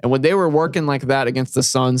instantly. And when they were working like that against the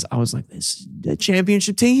Suns, I was like, this is a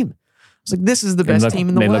championship team. I was like, this is the best team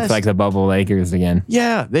in the West. They looked like the bubble Lakers again.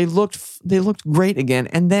 Yeah, they looked great again.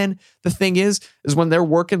 And then the thing is when they're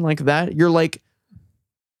working like that, you're like,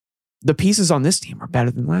 the pieces on this team are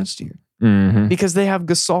better than last year because they have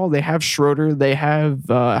Gasol, they have Schroeder, they have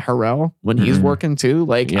Harrell when he's working too.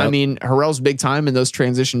 Like, I mean, Harrell's big time in those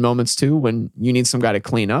transition moments too when you need some guy to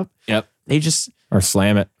clean up. Yep. They just or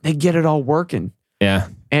slam it. They get it all working. Yeah.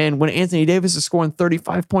 And when Anthony Davis is scoring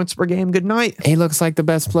 35 points per game, good night. He looks like the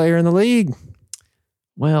best player in the league.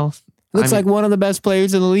 Well, looks like one of the best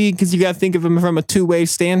players in the league because you got to think of him from a two-way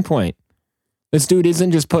standpoint. This dude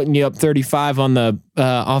isn't just putting you up 35 on the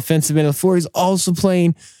offensive end of the floor. He's also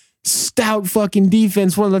playing stout fucking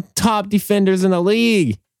defense, one of the top defenders in the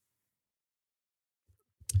league.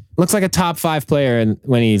 Looks like a top 5 player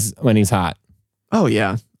when he's hot. Oh,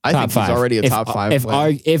 yeah. I think he's already a top 5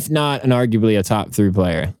 player. If not an arguably a top 3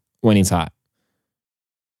 player when he's hot.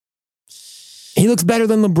 He looks better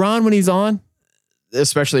than LeBron when he's on.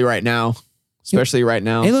 Especially right now. He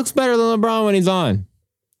looks better than LeBron when he's on.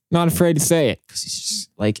 Not afraid to say it. Because he's just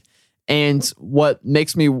like, and what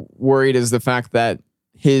makes me worried is the fact that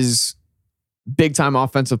his big time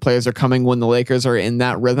offensive players are coming when the Lakers are in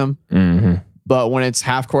that rhythm. But when it's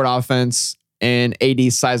half court offense and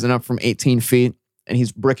AD sizing up from 18 feet and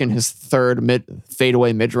he's bricking his third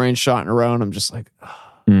fadeaway mid-range shot in a row, and I'm just like,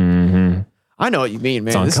 I know what you mean,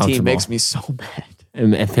 man. This team makes me so mad.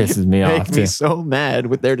 It pisses me off. Makes me so mad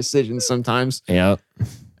with their decisions sometimes. Yep.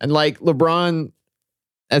 And like LeBron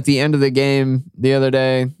at the end of the game the other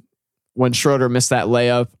day, when Schroeder missed that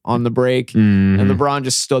layup on the break, and LeBron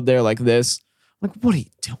just stood there like this, like, what are you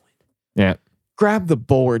doing? Yeah. Grab the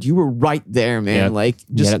board. You were right there, man. Yep. Like,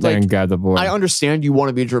 just get there and grab the board. I understand you want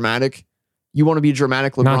to be dramatic. You want to be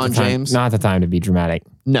dramatic, LeBron James. Not the time to be dramatic.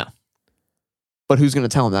 No. But who's going to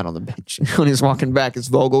tell him that on the bench? When he's walking back, is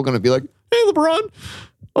Vogel going to be like, hey, LeBron,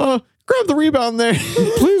 grab the rebound there.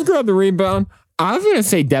 Please grab the rebound. I was going to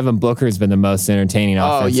say Devin Booker has been the most entertaining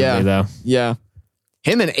offensively, though. Yeah.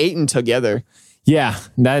 Him and Ayton together. Yeah,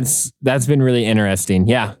 that's been really interesting.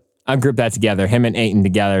 Yeah, I'll group that together. Him and Ayton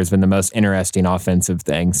together has been the most interesting offensive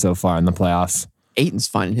thing so far in the playoffs. Ayton's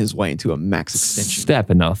finding his way into a max extension.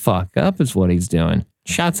 Stepping the fuck up is what he's doing.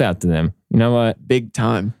 Shouts out to them. You know what? Big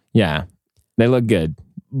time. Yeah, they look good.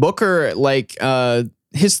 Booker, like,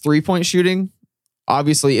 his 3-point shooting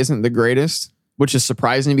obviously isn't the greatest, which is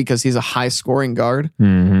surprising because he's a high-scoring guard.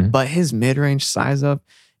 But his mid-range size up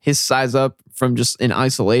from just in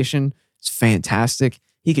isolation is fantastic.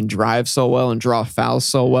 He can drive so well and draw fouls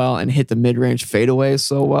so well and hit the mid-range fadeaways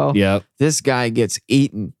so well. Yep. This guy gets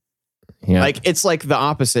eaten. Yep. Like, it's like the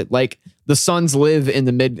opposite. Like, the Suns live in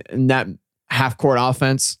that half-court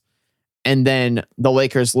offense, and then the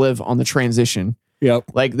Lakers live on the transition.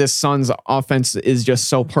 Yep. Like, this Suns offense is just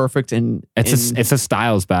so perfect, and it's a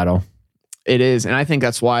styles battle. It is, and I think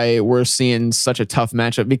that's why we're seeing such a tough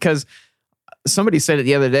matchup, because somebody said it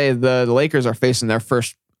the other day, the Lakers are facing their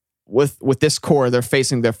first, with this core, they're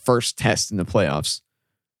facing their first test in the playoffs.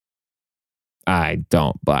 I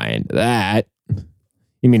don't buy into that.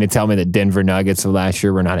 You mean to tell me the Denver Nuggets of last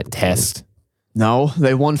year were not a test? No,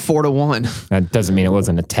 they won 4-1. That doesn't mean it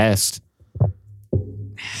wasn't a test.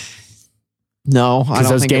 No, I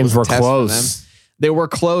don't those think games it were was a test for close. them. They were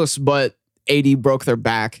close, but AD broke their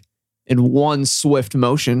back in one swift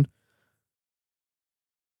motion.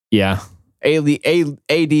 Yeah. AD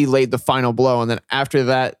laid the final blow, and then after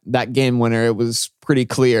that game winner, it was pretty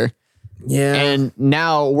clear. Yeah. And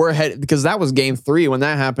now we're headed, because that was game 3 when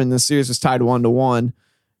that happened. The series was tied 1-1.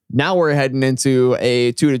 Now we're heading into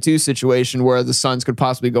a 2-2 situation where the Suns could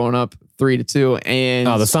possibly going up 3-2. And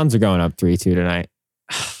the Suns are going up 3-2 tonight.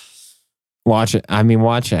 Watch it. I mean,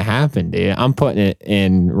 watch it happen, dude. I'm putting it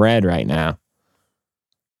in red right now.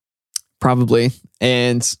 Probably.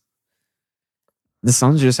 And the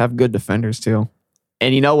Suns just have good defenders too.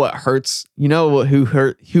 And you know what hurts? You know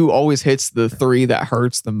who always hits the 3 that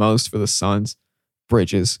hurts the most for the Suns?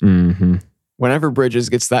 Bridges. Whenever Bridges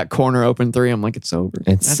gets that corner open 3, I'm like, it's over.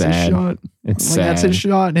 It's that's sad. His shot. It's sad. sad. That's his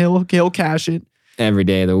shot, and he'll cash it every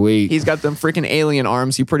day of the week. He's got them freaking alien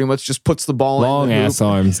arms. He pretty much just puts the ball long in the ass hoop,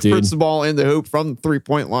 arms, dude. Puts the ball in the hoop from the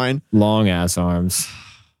 3-point line. Long ass arms.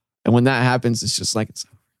 And when that happens, it's just like it's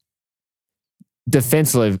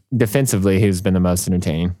defensively, who's been the most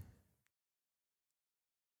entertaining?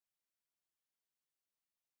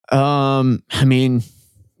 I mean,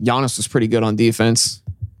 Giannis was pretty good on defense.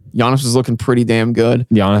 Giannis was looking pretty damn good.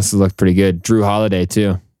 Giannis looked pretty good. Drew Holiday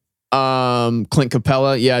too. Clint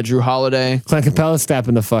Capella, yeah, Drew Holiday. Clint Capella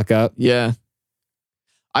stepping the fuck up. Yeah.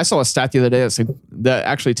 I saw a stat the other day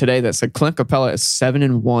that said Clint Capella is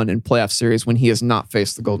 7-1 in playoff series when he has not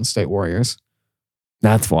faced the Golden State Warriors.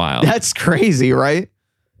 That's wild. That's crazy, right?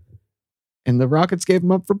 And the Rockets gave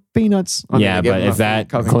him up for peanuts. Yeah, but is that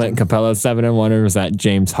Clint Capella 7-1 or is that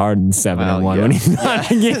James Harden 7-1 when he's not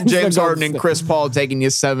against James Harden and Chris Paul taking you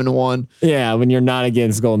 7-1? Yeah, when you're not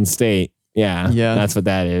against Golden State. Yeah, that's what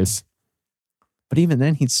that is. But even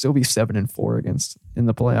then, he'd still be 7-4 against in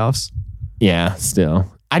the playoffs. Yeah, still.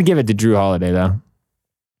 I'd give it to Drew Holiday though.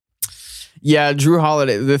 Yeah, Drew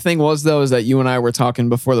Holiday. The thing was though, is that you and I were talking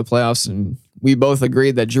before the playoffs, and we both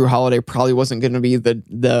agreed that Drew Holiday probably wasn't going to be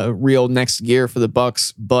the real next gear for the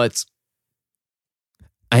Bucks. But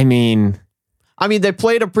I mean, they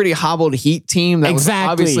played a pretty hobbled Heat team that was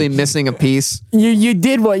obviously missing a piece. You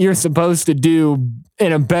did what you're supposed to do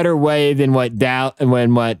in a better way than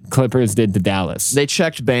what Clippers did to Dallas. They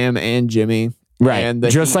checked Bam and Jimmy. Right. And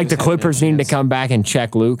just like the Clippers need to come back and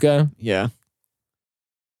check Luka. Yeah.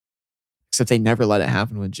 Except they never let it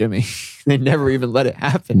happen with Jimmy. They never even let it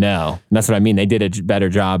happen. No. That's what I mean. They did a better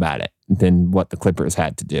job at it than what the Clippers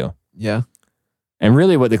had to do. Yeah. And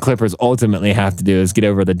really what the Clippers ultimately have to do is get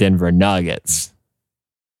over the Denver Nuggets.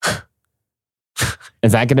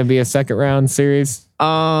 Is that going to be a second round series?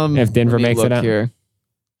 If Denver makes it out? Here.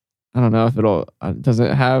 I don't know if it'll... does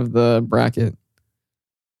it have the bracket?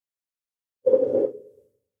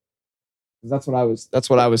 That's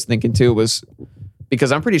what I was thinking too, was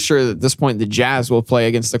because I'm pretty sure that at this point the Jazz will play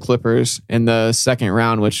against the Clippers in the second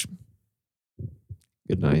round, which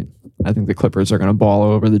good night. I think the Clippers are going to ball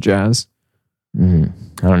over the Jazz. I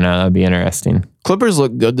don't know. That'd be interesting. Clippers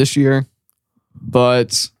look good this year,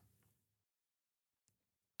 but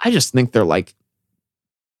I just think they're like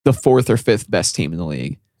the 4th or 5th best team in the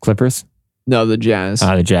league. Clippers? No, the Jazz.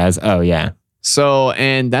 The Jazz. Oh, yeah. So,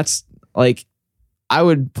 and that's like, I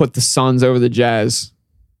would put the Suns over the Jazz,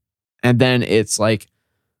 and then it's like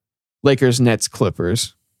Lakers, Nets,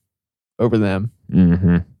 Clippers over them.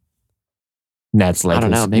 Mm-hmm. Nets, Lakers. I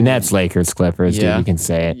don't know. Maybe. Nets, Lakers, Clippers. Yeah. Dude, you can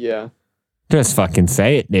say it. Yeah. Just fucking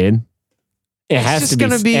say it, dude. It has to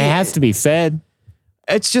be. It has to be said.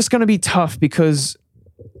 It's just going to be tough because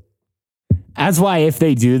that's why if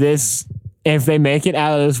they do this, if they make it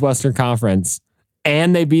out of this Western Conference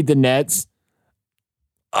and they beat the Nets,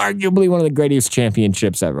 arguably one of the greatest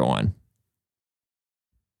championships ever won.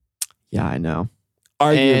 Yeah, I know.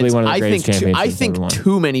 Arguably one of the greatest championships I think ever won.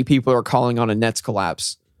 too many people are calling on a Nets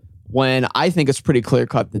collapse when I think it's pretty clear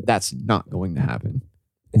cut that that's not going to happen.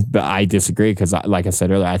 But I disagree because, like I said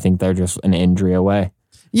earlier, I think they're just an injury away.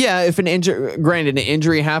 Yeah, if an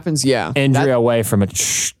injury happens, yeah. Injury away from a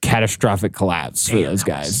catastrophic collapse for those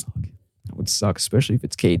guys. That would suck, especially if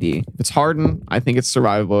it's KD. If it's Harden, I think it's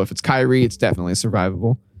survivable. If it's Kyrie, it's definitely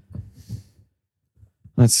survivable.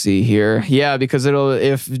 Let's see here. Yeah, because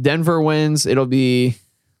if Denver wins, it'll be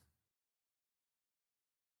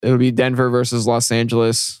Denver versus Los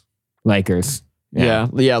Angeles. Lakers. Yeah,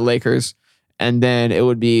 Lakers. And then it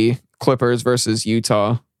would be Clippers versus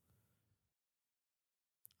Utah.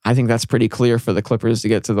 I think that's pretty clear for the Clippers to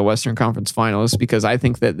get to the Western Conference Finals because I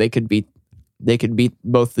think that they could beat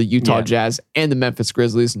both the Utah Jazz and the Memphis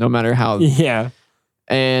Grizzlies, no matter how. Yeah.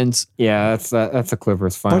 And yeah, that's a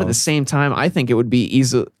Clippers final. But at the same time, I think it would be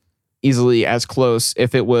easily as close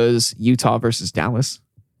if it was Utah versus Dallas.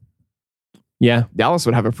 Yeah. Dallas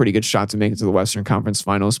would have a pretty good shot to make it to the Western Conference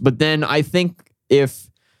Finals. But then I think it's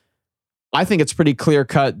pretty clear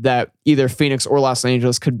cut that either Phoenix or Los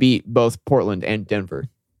Angeles could beat both Portland and Denver.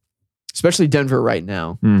 Especially Denver right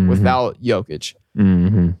now without Jokic.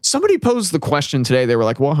 Mm-hmm. Somebody posed the question today. They were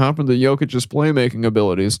like, what happened to Jokic's playmaking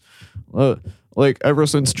abilities? Like ever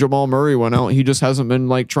since Jamal Murray went out, he just hasn't been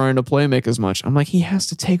like trying to play make as much. I'm like, he has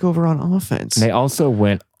to take over on offense. They also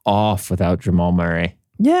went off without Jamal Murray.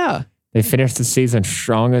 Yeah. They finished the season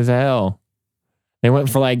strong as hell. They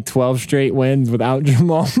went for like 12 straight wins without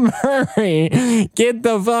Jamal Murray. Get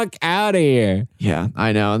the fuck out of here. Yeah,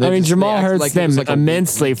 I know. I mean, Jamal hurts them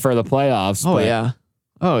immensely for the playoffs. Oh, yeah.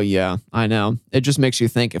 Oh, yeah. I know. It just makes you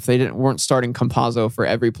think if they weren't starting Campazzo for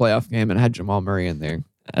every playoff game and had Jamal Murray in there.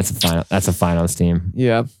 That's a finals team.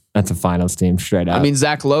 Yeah. That's a finals team straight up. I mean,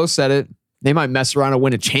 Zach Lowe said it. They might mess around and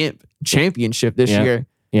win a championship this year.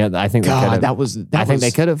 Yeah, I think they could have. I think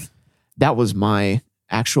they could have. That was my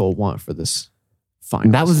actual want for this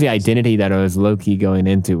finals. That was the identity that I was low-key going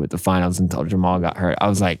into with the finals until Jamal got hurt. I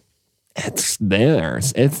was like, it's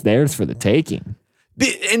theirs. It's theirs for the taking.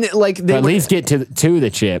 And like they at least get to the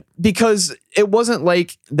chip. because it wasn't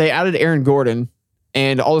like they added Aaron Gordon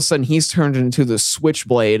and all of a sudden he's turned into the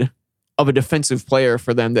switchblade of a defensive player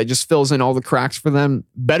for them that just fills in all the cracks for them.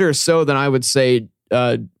 Better so than I would say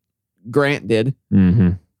Grant did.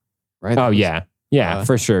 Mm-hmm. Right? Oh, yeah. Yeah,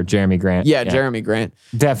 for sure. Jeremy Grant. Yeah, Jeremy Grant.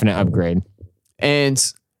 Definite upgrade. And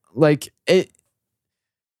like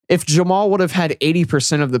if Jamal would have had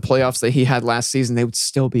 80% of the playoffs that he had last season, they would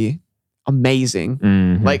still be amazing.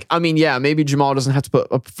 Mhm. Like, I mean, yeah, maybe Jamal doesn't have to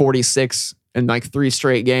put up 46 in like 3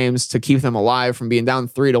 straight games to keep them alive from being down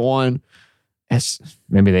 3-1.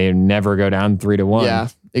 Maybe they never go down 3-1. Yeah,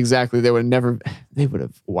 exactly. They would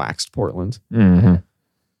have waxed Portland. Mm-hmm.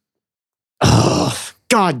 Ugh,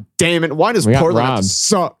 God damn it. Why does We got Portland have to robbed.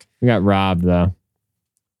 suck? We got robbed, though.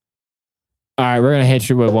 All right, we're going to hit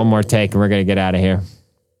you with one more take, and we're going to get out of here.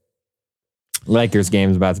 Lakers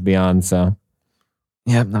game's about to be on, so.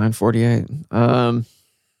 Yep, 9:48.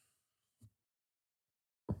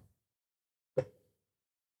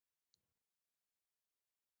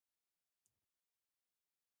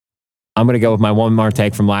 I'm going to go with my one more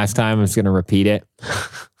take from last time. I'm just going to repeat it.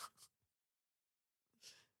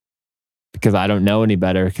 Because I don't know any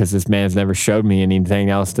better, because this man's never showed me anything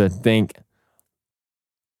else to think.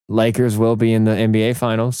 Lakers will be in the NBA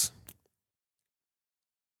Finals.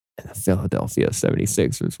 And the Philadelphia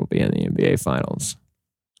 76ers will be in the NBA Finals.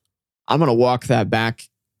 I'm going to walk that back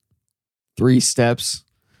 3 steps.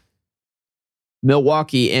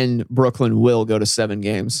 Milwaukee and Brooklyn will go to 7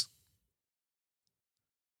 games.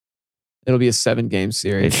 It'll be a 7-game It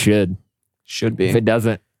series. should. be. If it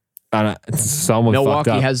doesn't, it's almost fucked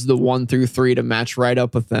Milwaukee up. has the 1 through 3 to match right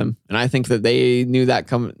up with them. And I think that they knew that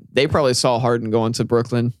coming. They probably saw Harden going to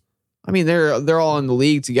Brooklyn. I mean, they're all in the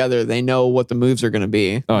league together. They know what the moves are going to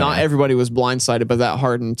be. Oh, Not yeah. everybody was blindsided by that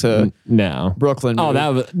Harden to No. Brooklyn move. Oh, that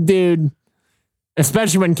was, dude.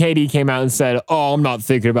 Especially when KD came out and said, "Oh, I'm not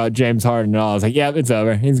thinking about James Harden at all." I was like, "Yep, it's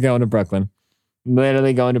over. He's going to Brooklyn.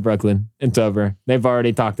 Literally going to Brooklyn. It's over." They've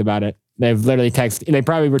already talked about it. They've literally texted. They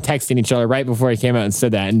probably were texting each other right before he came out and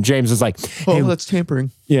said that. And James was like, "Hey, that's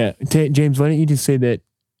tampering. yeah, James, why don't you just say that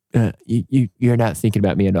you're not thinking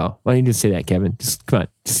about me at all? Why don't you just say that, Kevin? Just come on,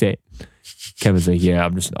 just say it." Kevin's like, "Yeah,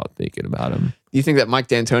 I'm just not thinking about him." Do you think that Mike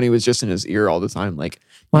D'Antoni was just in his ear all the time? Like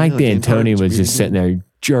Mike James D'Antoni Harden's was just really sitting there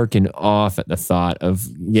jerking off at the thought of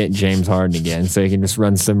getting James Harden again so he can just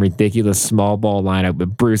run some ridiculous small ball lineup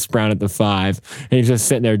with Bruce Brown at the 5. And he's just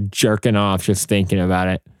sitting there jerking off, just thinking about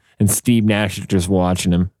it. And Steve Nash is just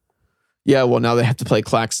watching him. Yeah, well, now they have to play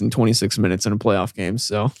Claxton 26 minutes in a playoff game.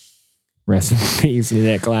 So Rest in peace,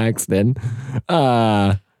 Nick Claxton.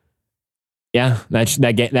 Yeah,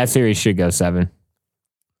 that series should go 7.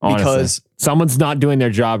 Honestly. Because someone's not doing their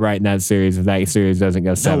job right in that series if that series doesn't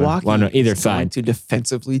go 7. Milwaukee Either is going side. to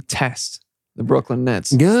defensively test the Brooklyn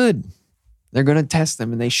Nets. Good. They're going to test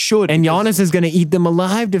them, and they should. And because- Giannis is going to eat them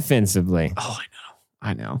alive defensively. Oh,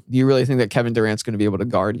 I know. Do you really think that Kevin Durant's going to be able to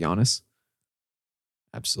guard Giannis?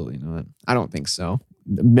 Absolutely not. I don't think so.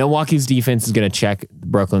 Milwaukee's defense is going to check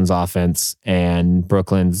Brooklyn's offense, and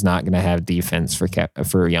Brooklyn's not going to have defense for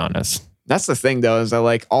Giannis. That's the thing, though, is that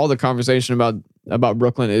like all the conversation about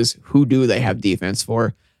Brooklyn is who do they have defense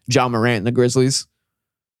for? Ja Morant and the Grizzlies?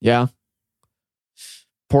 Yeah.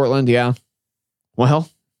 Portland, yeah. Well,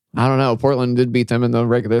 I don't know. Portland did beat them in the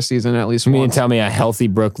regular season at least You mean once. tell me a healthy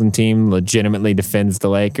Brooklyn team legitimately defends the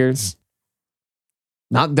Lakers?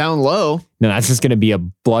 Not down low. No, that's just going to be a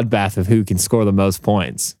bloodbath of who can score the most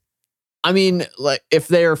points. I mean, like if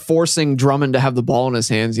they're forcing Drummond to have the ball in his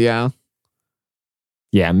hands, yeah.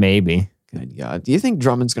 Yeah, maybe. Good God. Do you think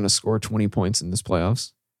Drummond's going to score 20 points in this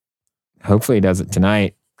playoffs? Hopefully he does it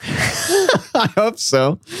tonight. I hope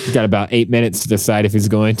so. He's got about 8 minutes to decide if he's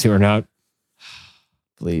going to or not.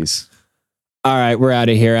 Please. All right, we're out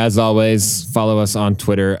of here. As always, follow us on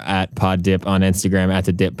Twitter at PodDip, on Instagram at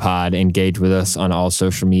the Dip Pod. Engage with us on all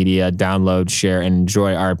social media. Download, share, and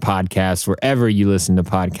enjoy our podcasts wherever you listen to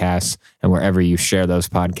podcasts and wherever you share those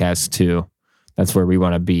podcasts too. That's where we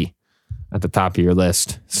want to be, at the top of your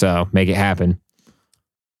list. So make it happen.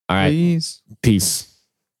 All right. Please. Peace.